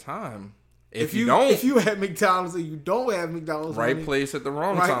right time. If you have McDonald's and you don't have McDonald's money, right place at the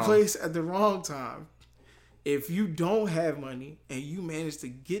wrong time. Right place at the wrong time. If you don't have money and you manage to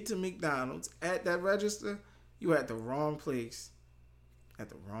get to McDonald's at that register, you at the wrong place at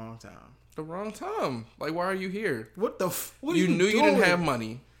the wrong time. The wrong time. Like, why are you here? What you knew you didn't have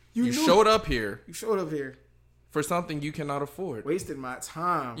money. You showed up here. You showed up here for something you cannot afford. Wasted my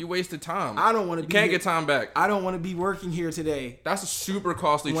time. You wasted time. I don't want to. You can't get time back. I don't want to be working here today. That's a super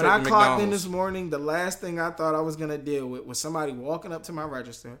costly trip to McDonald's. When I clocked in this morning, the last thing I thought I was gonna deal with was somebody walking up to my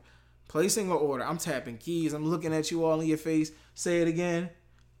register, placing an order. I'm tapping keys. I'm looking at you all in your face. Say it again.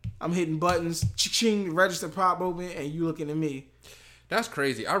 I'm hitting buttons. Ching, register pop open, and you looking at me. That's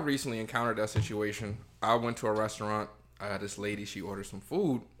crazy. I recently encountered that situation. I went to a restaurant. I had this lady. She ordered some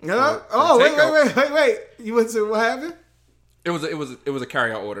food. Wait! You went to what happened? It was a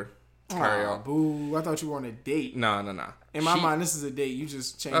carryout order. Carryout. Boo! I thought you were on a date. No. In my mind, this is a date. You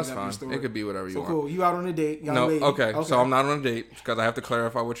just changed up your story. It could be whatever you want. So cool. You out on a date? Okay. So I'm not on a date because I have to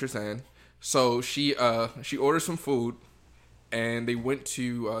clarify what you're saying. So she ordered some food, and they went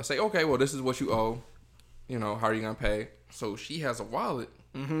to say, okay, well, this is what you owe. You know, how are you gonna pay? So she has a wallet.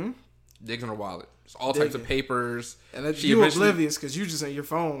 Mm-hmm. Digs in her wallet. It's all types of papers. And you oblivious because you just on your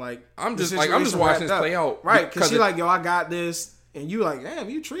phone. Like I'm just watching this play out. Right? Because she like, yo, I got this. And you like, damn,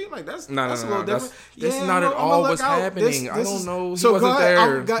 you treat like that's a little different. That's not at all what's happening. I don't know. He wasn't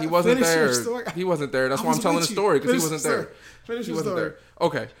there. He wasn't there. He wasn't there. That's why I'm telling the story because he wasn't there. He wasn't there.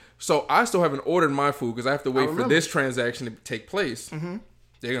 Okay, so I still haven't ordered my food because I have to wait for this transaction to take place. Mm-hmm.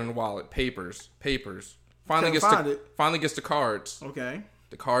 Digging in the wallet, papers. Finally gets the cards. Okay.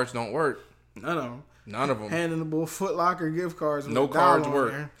 The cards don't work. None of them. Handing the bull Foot Locker gift cards. No cards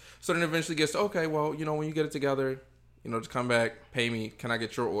work. So then eventually gets to, okay, well, you know, when you get it together, you know, just come back, pay me. Can I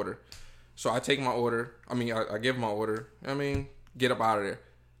get your order? So I take my order. I give my order. Get up out of there.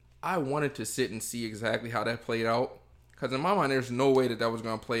 I wanted to sit and see exactly how that played out. Because in my mind, there's no way that was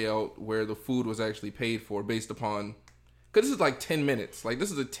going to play out where the food was actually paid for based upon... Because this is like 10 minutes. Like,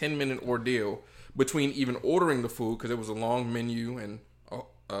 this is a 10-minute ordeal between even ordering the food, because it was a long menu and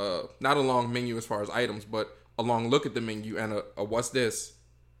not a long menu as far as items, but a long look at the menu and a what's this?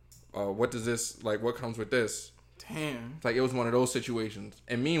 What does this, like, what comes with this? Damn. It's like, it was one of those situations.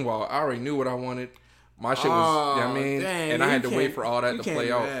 And meanwhile, I already knew what I wanted. My shit was, you know what I mean? Dang, and I had to wait for all that to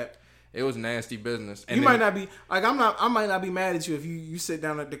play out. That. It was nasty business. And you might not be like I might not be mad at you if you sit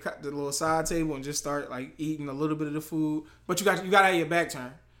down at the little side table and just start like eating a little bit of the food, but you got to have your back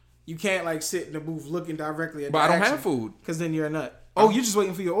turned. You can't like sit in the booth looking directly at. But I don't have food because then you're a nut. Oh, you're just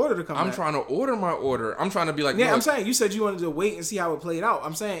waiting for your order to come. I'm trying to order my order. I'm trying to be like, yeah. look. I'm saying you said you wanted to wait and see how it played out.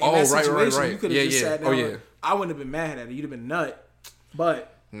 I'm saying in that situation right. you could have just sat down. Oh yeah. I wouldn't have been mad at it. You'd have been nut,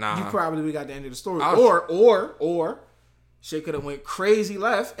 but nah. You probably got the end of the story, or shit could have went crazy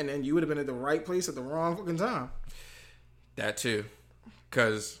left, and then you would have been at the right place at the wrong fucking time. That too,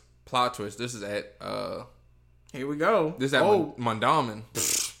 cause plot twist. This is at here we go. This is at Mondawmin.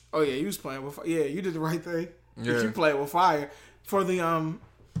 Oh yeah, you was playing with. Yeah, you did the right thing. Yeah, you played with fire for the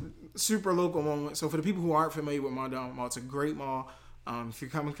super local moment. So for the people who aren't familiar with Mondawmin Mall, it's a great mall. If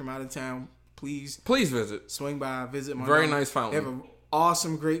you're coming from out of town, please visit. Swing by, visit Mondawmin. Very nice fountain. They have an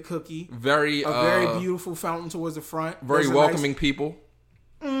awesome, great cookie. Very beautiful fountain towards the front. Very welcoming people.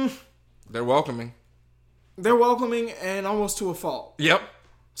 They're welcoming. They're welcoming and almost to a fault. Yep.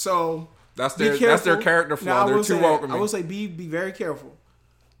 So that's their character flaw. They're too welcoming. I will say be very careful.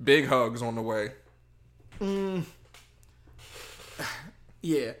 Big hugs on the way.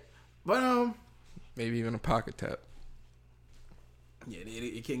 Yeah, but maybe even a pocket tap. Yeah,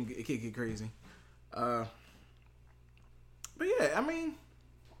 it can get crazy. But yeah, I mean,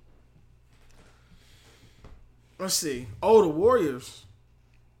 let's see. Oh, the Warriors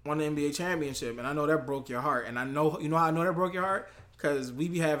won the NBA championship, and I know that broke your heart. And I know, you know how I know that broke your heart? Because we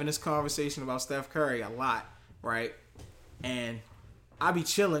be having this conversation about Steph Curry a lot, right? And I be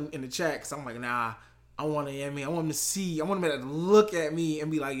chilling in the chat because I'm like, nah, I want him to see, I want him to look at me and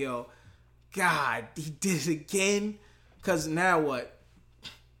be like, yo, God, he did it again. Because now what?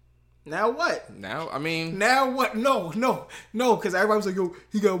 Now what? Now, I mean... Now what? No. Because everybody was like, yo,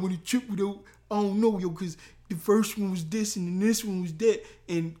 he got one chip with yo. I don't know, yo, because the first one was this and then this one was that.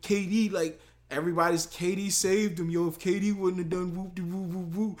 And KD, like, KD saved him, yo. If KD wouldn't have done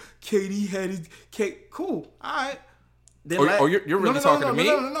whoop-de-woo-woo-woo, KD had his... Cool. All right. Then you're really talking to me?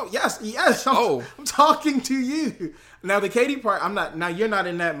 No. Yes. I'm talking to you. Now, the KD part, I'm not... Now, you're not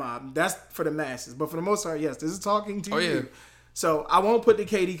in that mob. That's for the masses. But for the most part, yes, this is talking to you. Yeah. So, I won't put the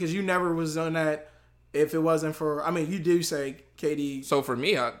KD because you never was on that if it wasn't for... I mean, you do say KD... So, for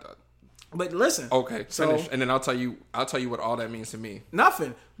me, But listen. Okay, finish. And then I'll tell you what all that means to me.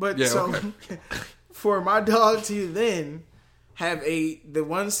 Nothing. But yeah, so, okay. For my dog to then have the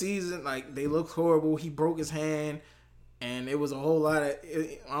one season, like, they looked horrible. He broke his hand. And it was a whole lot of...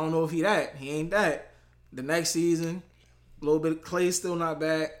 I don't know if he ain't that. The next season, a little bit of Clay still not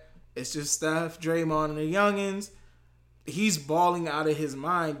back. It's just Steph, Draymond, and the youngins. He's balling out of his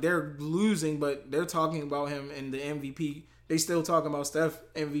mind. They're losing, but they're talking about him in the MVP. They still talking about Steph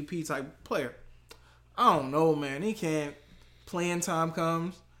MVP type player. I don't know, man. He can't. Playing time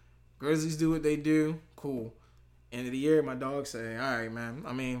comes. Grizzlies do what they do. Cool. End of the year, my dog say, all right, man.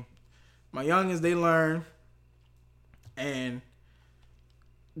 I mean, my youngins, they learn. And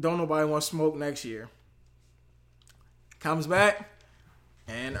don't nobody want to smoke next year. Comes back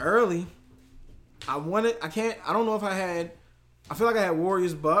and early. I don't know if I had. I feel like I had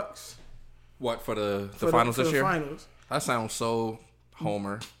Warriors Bucks. What for the finals this year? Finals. That sounds so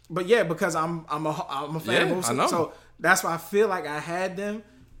Homer. But yeah, because I'm a fan of both. I know. So that's why I feel like I had them.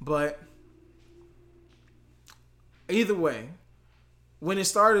 But either way, when it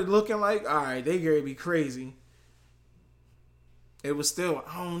started looking like, all right, they gonna be crazy. It was still,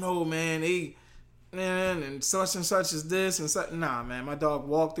 I don't know, man. And such is this and such. Nah, man. My dog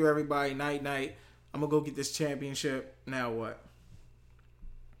walked through everybody night. I'm going to go get this championship. Now what?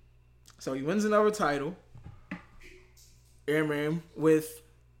 So he wins another title. Airman with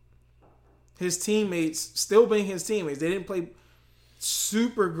his teammates still being his teammates. They didn't play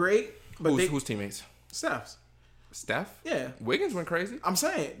super great. But whose teammates? Steph's. Steph? Yeah. Wiggins went crazy. I'm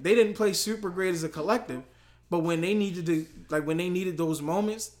saying they didn't play super great as a collective. But when they needed those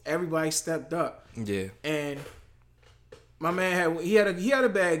moments, everybody stepped up. Yeah. And my man had a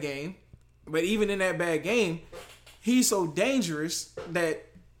bad game, but even in that bad game, he's so dangerous that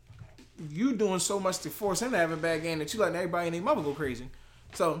you doing so much to force him to have a bad game that you letting everybody and their mother go crazy.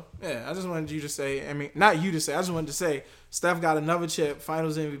 So yeah, I just wanted you to say. I mean, not you to say. I just wanted to say, Steph got another chip,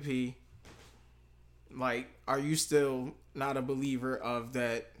 Finals MVP. Like, are you still not a believer of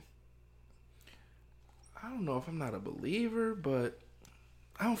that? I don't know if I'm not a believer, but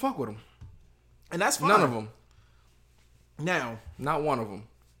I don't fuck with them. And that's fine. None of them. Now. Not one of them.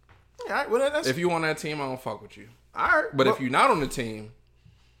 All right, well, that's... If you on that team, I don't fuck with you. All right. But if you're not on the team,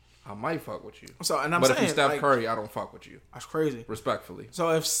 I might fuck with you. So, and I'm but saying, if you Steph like, Curry, I don't fuck with you. That's crazy. Respectfully. So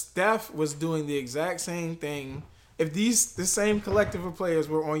if Steph was doing the exact same thing, if the same collective of players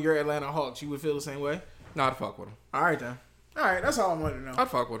were on your Atlanta Hawks, you would feel the same way? No, I'd fuck with him. All right, then. All right, that's all I wanted to know. I'd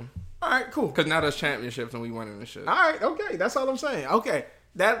fuck with him. All right, cool. Because now there's championships and we winning this shit. All right, okay. That's all I'm saying. Okay.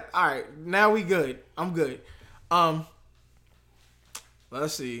 All right. Now we good. I'm good.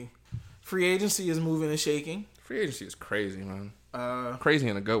 Let's see. Free agency is moving and shaking. Free agency is crazy, man. Crazy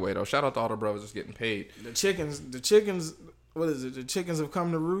in a good way, though. Shout out to all the brothers that's getting paid. The chickens, what is it? The chickens have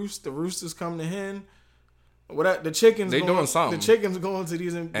come to roost. The roosters come to hen. What the chickens? They doing something. The chickens going to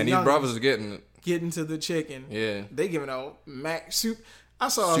these, and these brothers are getting to the chicken. Yeah, they giving out Max Super. I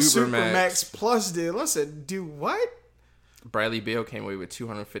saw a Super Max Plus deal. I said, dude, what? Bradley Beal came away with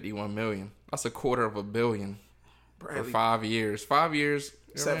 $251 million. That's $250 million for 5 years. 5 years.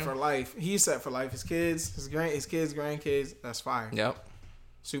 Set for life. He's set for life. His kids, his kids, grandkids. That's fire. Yep.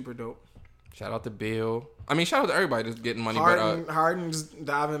 Super dope. Shout out to Bill. I mean, shout out to everybody that's getting money. Harden's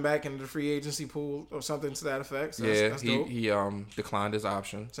diving back into the free agency pool or something to that effect. So that's dope. He declined his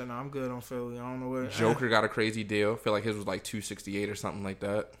option. So no, I'm good on Philly. I don't know what. Joker got a crazy deal. I feel like his was like $268 or something like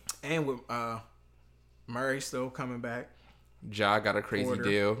that. And with Murray still coming back. Ja got a crazy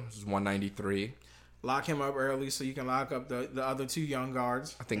deal. This is $193. Lock him up early so you can lock up the other two young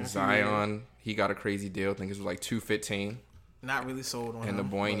guards. I think Zion, he got a crazy deal. I think it was like $215. Not really sold on him. And the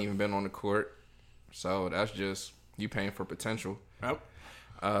boy ain't even been on the court. So that's just you paying for potential. Yep.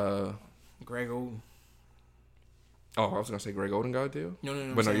 Greg Oden. Oh, I was gonna say Greg Oden got a deal.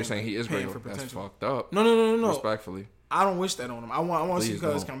 No. But no, you're saying he is Greg Oden. That's fucked up. No. Respectfully, I don't wish that on him. I want to see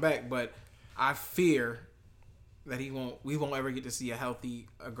Cuz come back, but I fear that we won't ever get to see a healthy,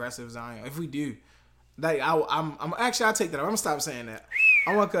 aggressive Zion. If we do, like I'm actually I'll take that. I'm gonna stop saying that.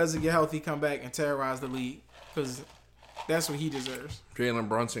 I want Cuz to get healthy, come back, and terrorize the league because that's what he deserves. Jalen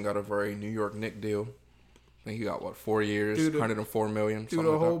Brunson got a very New York Knicks deal. I think he got 4 years, $104 million. Threw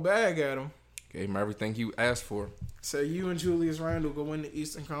the whole bag at him. Gave him everything he asked for. So you and Julius Randle go win the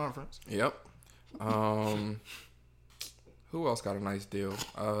Eastern Conference. Yep. Who else got a nice deal?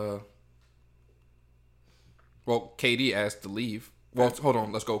 Well, KD asked to leave. Well, hold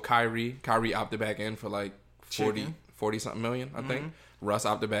on. Let's go. Kyrie opted back in for like 40 something million, I think. Russ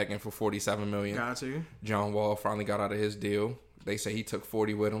opted back in for $47 million. Got you. John Wall finally got out of his deal. They say he took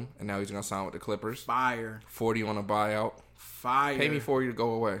 40 with him, and now he's gonna sign with the Clippers. Fire. 40 on a buyout. Fire. Pay me 40 to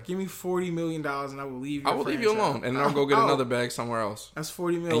go away. Give me $40 million, and I will leave you. I will leave you alone, and then I'll go get another bag somewhere else. That's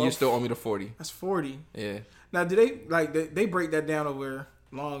 $40 million. And you still owe me the 40. That's 40. Yeah. Now, do they break that down over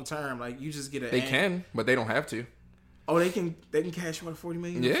long term? Like you just get They can, but they don't have to. Oh, they can cash you out $40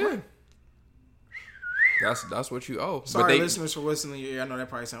 million. Yeah. That's what you owe. Sorry, listeners, for listening. I know that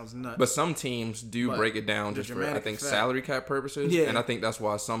probably sounds nuts. But some teams do break it down just for, I think, salary cap purposes. Yeah. And I think that's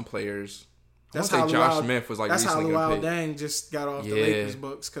why some players. That's how Josh Smith was like recently how Luol Deng just got off the Lakers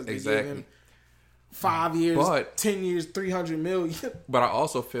books because they gave him 5 years, 10 years, $300 million. But I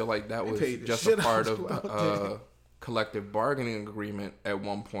also feel like that was just a part of the collective bargaining agreement at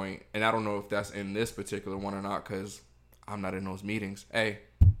one point, and I don't know if that's in this particular one or not because I'm not in those meetings. Hey.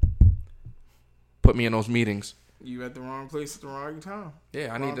 Put me in those meetings. You at the wrong place at the wrong time.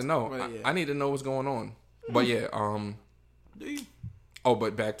 Yeah, I need to know. I need to know what's going on. But yeah,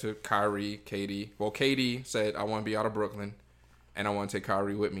 but back to Kyrie, KD. Well, KD said, I want to be out of Brooklyn, and I want to take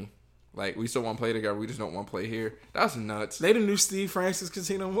Kyrie with me. Like, we still want to play together. We just don't want to play here. That's nuts. They the new Steve Francis,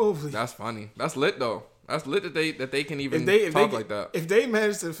 Casino Mobley. That's funny. That's lit, though. That's lit that they can even talk like that. If they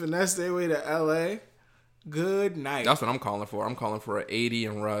manage to finesse their way to L.A., good night. That's what I'm calling for. I'm calling for an 80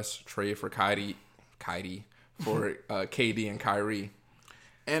 and Russ trade for KD for KD and Kyrie.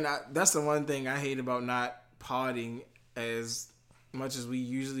 And that's the one thing I hate about not podding as much as we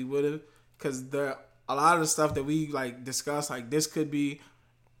usually would have, because a lot of the stuff that we like discuss, like this could be,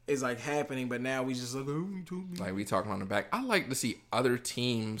 is like happening, but now we just look like we talking on the back. I like to see other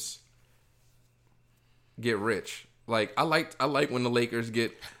teams get rich. Like I like when the Lakers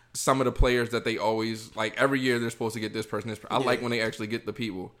get some of the players that they always like every year they're supposed to get this person. I like when they actually get the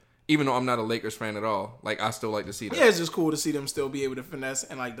people. Even though I'm not a Lakers fan at all, like I still like to see that. Yeah, it's just cool to see them still be able to finesse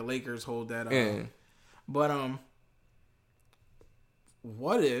and like the Lakers hold that. Yeah. But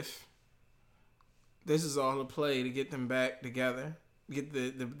what if this is all a play to get them back together, get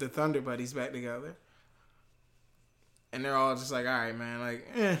the Thunder buddies back together, and they're all just like, all right, man, like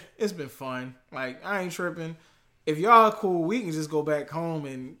it's been fun. Like I ain't tripping. If y'all cool, we can just go back home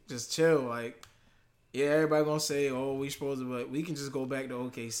and just chill. Like. Yeah, everybody gonna say, oh, we supposed to, but we can just go back to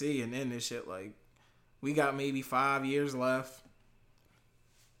OKC and end this shit. Like, we got maybe 5 years left.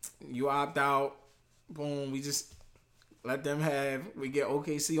 You opt out. Boom. We just let them have. We get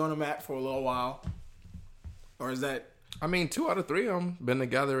OKC on the map for a little while. Or is that? I mean, 2 out of 3 of them been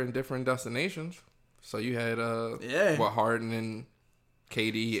together in different destinations. So you had Harden and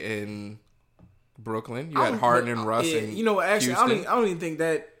KD in Brooklyn. You had Harden and Russ in You know, actually, Houston. I don't even think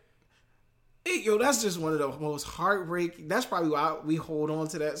that. That's just one of the most heartbreaking. That's probably why we hold on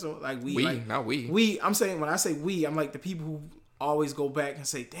to that. So like not we. We. I'm saying when I say we, I'm like the people who always go back and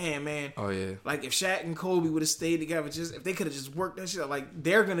say, "Damn, man." Oh yeah. Like if Shaq and Kobe would have stayed together, just if they could have just worked that shit out, like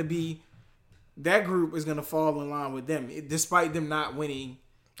they're gonna be. That group is gonna fall in line with them, despite them not winning.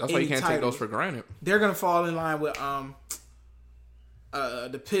 That's why you can't take those for granted. They're gonna fall in line with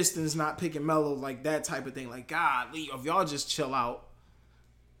the Pistons not picking Melo, like that type of thing. Like, God, if y'all just chill out,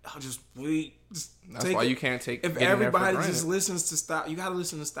 I'll just wait. That's why you can't take. If everybody just listens to Styles, you gotta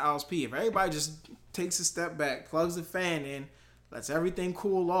listen to Styles P. If everybody just takes a step back, plugs the fan in, lets everything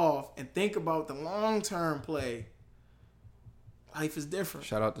cool off, and think about the long term play, life is different.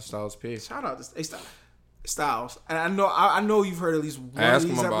 Shout out to Styles P. Shout out to Styles. And I know you've heard at least one of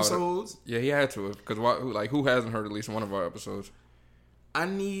these episodes. Yeah, he had to, because who hasn't heard at least one of our episodes? I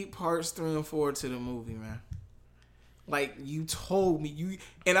need parts 3 and 4 to the movie, man. Like you told me,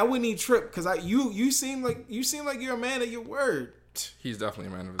 and I wouldn't even trip because you seem like you're a man of your word. He's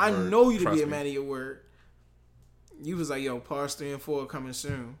definitely a man of his I word. know you to be a man of your word. You was like, yo, parts 3 and 4 coming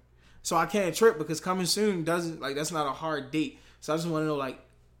soon, so I can't trip because coming soon doesn't like that's not a hard date. So I just want to know like,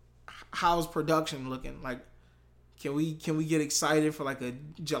 how's production looking? Like, can we get excited for like a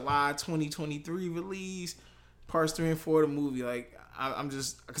July 2023 release? Parts 3 and 4 of the movie. Like I'm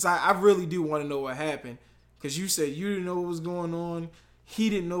just because I really do want to know what happened. Because you said you didn't know what was going on. He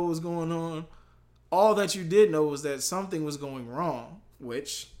didn't know what was going on. All that you did know was that something was going wrong,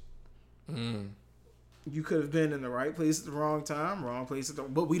 which you could have been in the right place at the wrong time, wrong place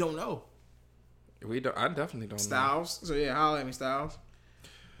but we don't know. I definitely don't know. Styles. So yeah, holla at me, Styles.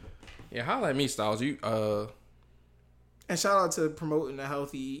 Yeah, holla at me, Styles. You And shout out to promoting the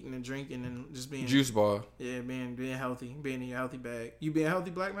healthy eating and drinking and just being Juice Bar. Yeah, being healthy, being in your healthy bag. You being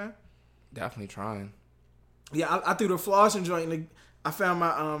healthy, black man? Definitely trying. Yeah, I threw the flossing joint and I found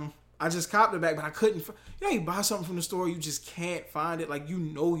my I just copped it back, but I couldn't. You buy something from the store, you just can't find it. Like you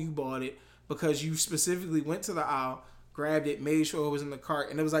bought it because you specifically went to the aisle, grabbed it, made sure it was in the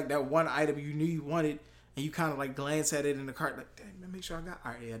cart, and it was like that one item you knew you wanted, and you kind of like glance at it in the cart, like, damn, man, make sure I got.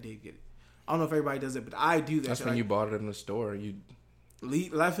 All right, yeah, I did get it. I don't know if everybody does it, but I do that. That's when you bought it in the store. You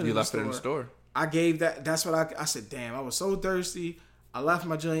left it in the store. I gave that. That's what I said. Damn, I was so thirsty. I left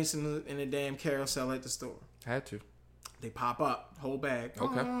my joints in the damn carousel at the store. Had to. They pop up, whole bag.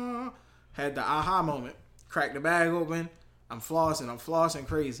 Okay. Had the aha moment. Cracked the bag open. I'm flossing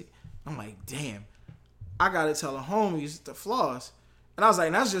crazy. I'm like, damn. I gotta tell the homies to floss. And I was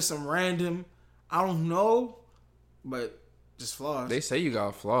like, that's just some random, I don't know, but just floss. They say you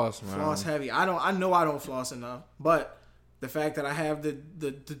got floss, man. Floss heavy. I know I don't floss enough. But the fact that I have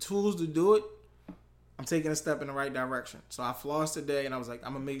the tools to do it, I'm taking a step in the right direction. So I flossed today, and I was like,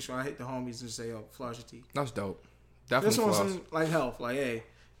 I'm gonna make sure I hit the homies and say, yo, floss your teeth. That's dope. Definitely just want floss. some like health, like hey,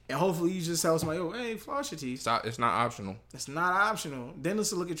 and hopefully you just tell somebody, yo, hey, floss your teeth. It's not optional. It's not optional.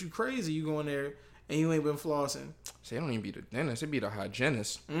 Dentists will look at you crazy. You go in there and you ain't been flossing. See, it don't even be the dentist. It be the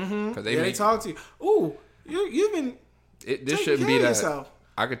hygienist. Because they talk to you. Ooh, you've been. This shouldn't be that. Yourself.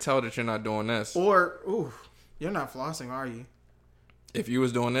 I could tell that you're not doing this. Or you're not flossing, are you? If you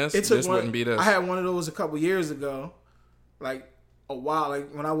was doing this wouldn't be this. I had one of those a couple years ago, like a while,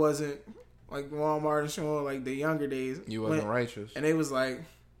 like when I wasn't like Walmart and showing like the younger days. You wasn't righteous, and they was like,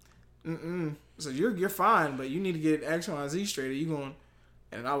 So you're fine, but you need to get X, Y, and Z straight. Are you going?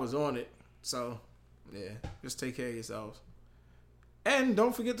 And I was on it. So yeah, just take care of yourselves, and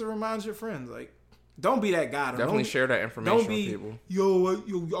don't forget to remind your friends. Like, don't be that guy. Definitely share that information with people. Yo,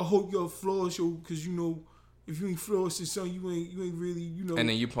 I hope y'all floss, yo, because you know. If you ain't flossing, son, you ain't really, you know. And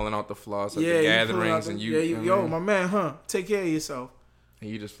then you pulling out the floss at the gatherings, and yo, my man, huh? Take care of yourself. And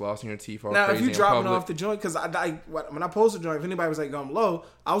you just flossing your teeth all now, crazy. Now, if you dropping off the joint, because when I post a joint, if anybody was like going low,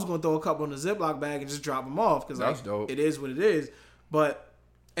 I was gonna throw a couple in the Ziploc bag and just drop them off because that's dope. It is what it is. But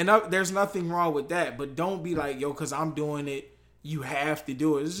there's nothing wrong with that. But don't be like, yo, because I'm doing it. You have to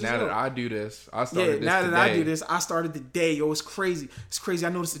do it. Now that I do this, I started this now today. that I do this, I started the day. Yo, it's crazy. It's crazy. I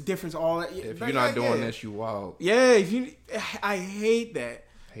noticed the difference. All that. If you're not doing this, you wild. Yeah, I hate that.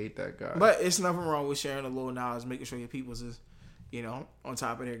 Hate that guy. But it's nothing wrong with sharing a little knowledge, making sure your people's is, on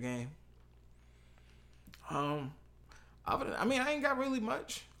top of their game. I ain't got really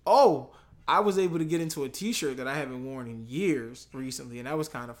much. Oh, I was able to get into a T-shirt that I haven't worn in years recently, and that was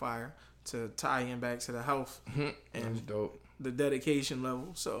kind of fire to tie in back to the health. That's dope. the dedication level.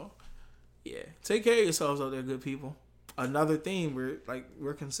 So yeah, take care of yourselves out there, good people. Another theme,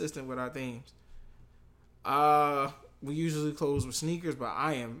 we're consistent with our themes. We usually close with sneakers, but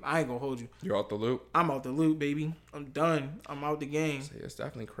I ain't gonna hold you. You're out the loop? I'm out the loop, baby. I'm done. I'm out the game. See, it's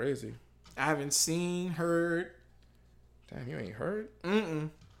definitely crazy. I haven't seen, heard. Damn, you ain't heard?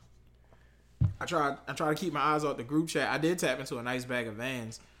 I try to keep my eyes out the group chat. I did tap into a nice bag of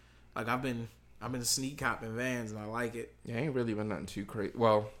Vans. Like I've been sneak copping Vans and I like it. Yeah, ain't really been nothing too crazy.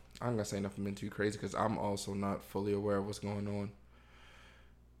 Well, I'm gonna say nothing been too crazy because I'm also not fully aware of what's going on.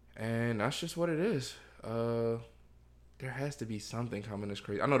 And that's just what it is. There has to be something coming that's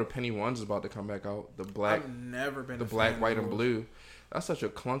crazy. I know the Penny Ones is about to come back out. The black, I've never been the a black, fan white, of and those. blue. That's such a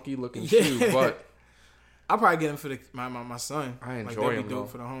clunky looking Yeah. shoe, but I'll probably get them for my son. I enjoy that'd them, be dope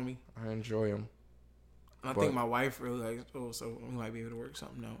though. for the homie. I enjoy them. And I think my wife really likes. Oh, so we might be able to work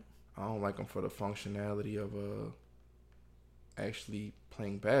something out. I don't like them for the functionality of actually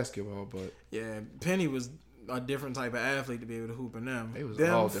playing basketball, but Yeah, Penny was a different type of athlete to be able to hoop in them. They was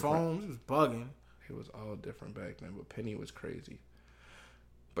them all different. foams was bugging. it was all different back then. But Penny was crazy.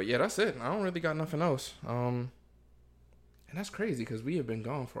 But yeah, that's it. I don't really got nothing else. And that's crazy because we have been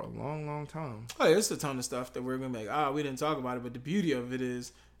gone for a long, long time. Oh, yeah, it's a ton of stuff that we're gonna make. We didn't talk about it, but the beauty of it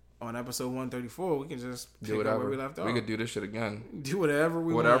is, on episode 134, we can just Do pick up whatever. where we left off. We could do this shit again. Do whatever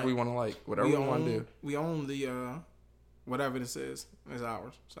we Whatever want. we want to like. Whatever we want to do. We own the whatever this is. It's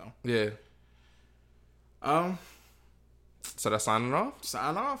ours. So Yeah. So that's signing off?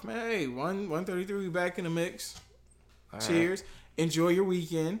 sign off, man. Hey, 133, we back in the mix. All right. Cheers. Enjoy your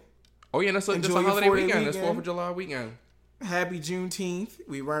weekend. Oh, yeah, that's a Enjoy your holiday 4-day weekend. That's weekend. 4th of July weekend. Happy Juneteenth.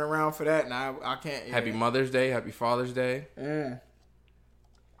 We run around for that, and I can't. Yeah. Happy Mother's Day. Happy Father's Day.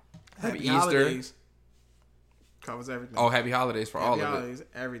 Happy Easter. Holidays. Covers everything. Oh, happy holidays for all Happy of it. holidays,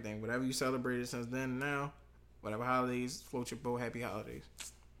 everything. Whatever you celebrated since then and now, whatever holidays, float your boat, happy holidays.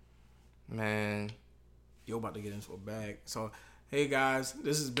 Man. Yo, about to get into a bag. So, hey guys,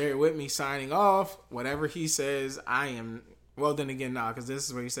 this is Bear With Me signing off. Whatever he says, I am. Well, then again, nah, because this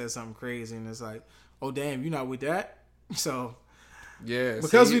is where he says something crazy, and it's like, oh damn, you not with that? So, Yeah.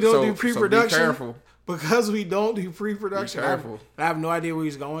 because we don't do be pre-production, careful. because we don't do pre-production, Be careful. I have no idea where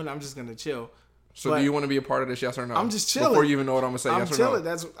he's going. I'm just gonna chill. So But do you want to be a part of this, yes or no? I'm just chilling. Before you even know what I'm going to say, I'm yes or chilling.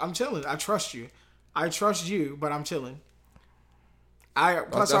 no? I'm chilling. I trust you. I trust you, but I'm chilling. I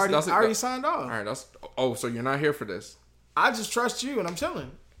already signed off. All right, so you're not here for this. I just trust you, and I'm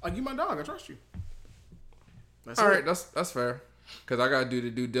chilling. Like, you my dog. I trust you. That's All it. right, that's fair. Because I got to do the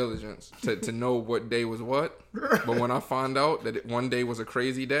due diligence to know what day was what. But when I find out that one day was a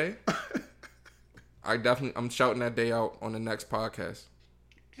crazy day, I'm shouting that day out on the next podcast.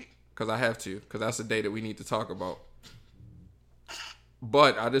 Because I have to. Because that's the day that we need to talk about.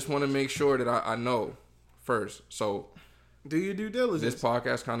 But I just want to make sure that I know first. So Do your due diligence. this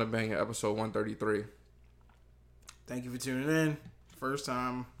podcast kind of banging episode 133. Thank you for tuning in. First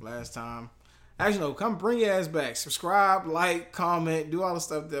time, last time. Actually, no, come bring your ass back. Subscribe, like, comment, do all the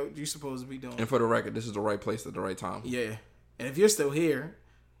stuff that you're supposed to be doing. And for the record, this is the right place at the right time. Yeah. And if you're still here,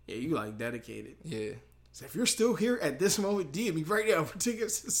 yeah, you like dedicated. Yeah. So if you're still here at this moment, DM me right now for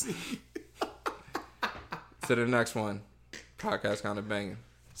tickets to see. To the next one. Podcast kind of banging.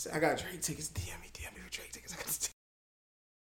 So I got Drake tickets, DM me.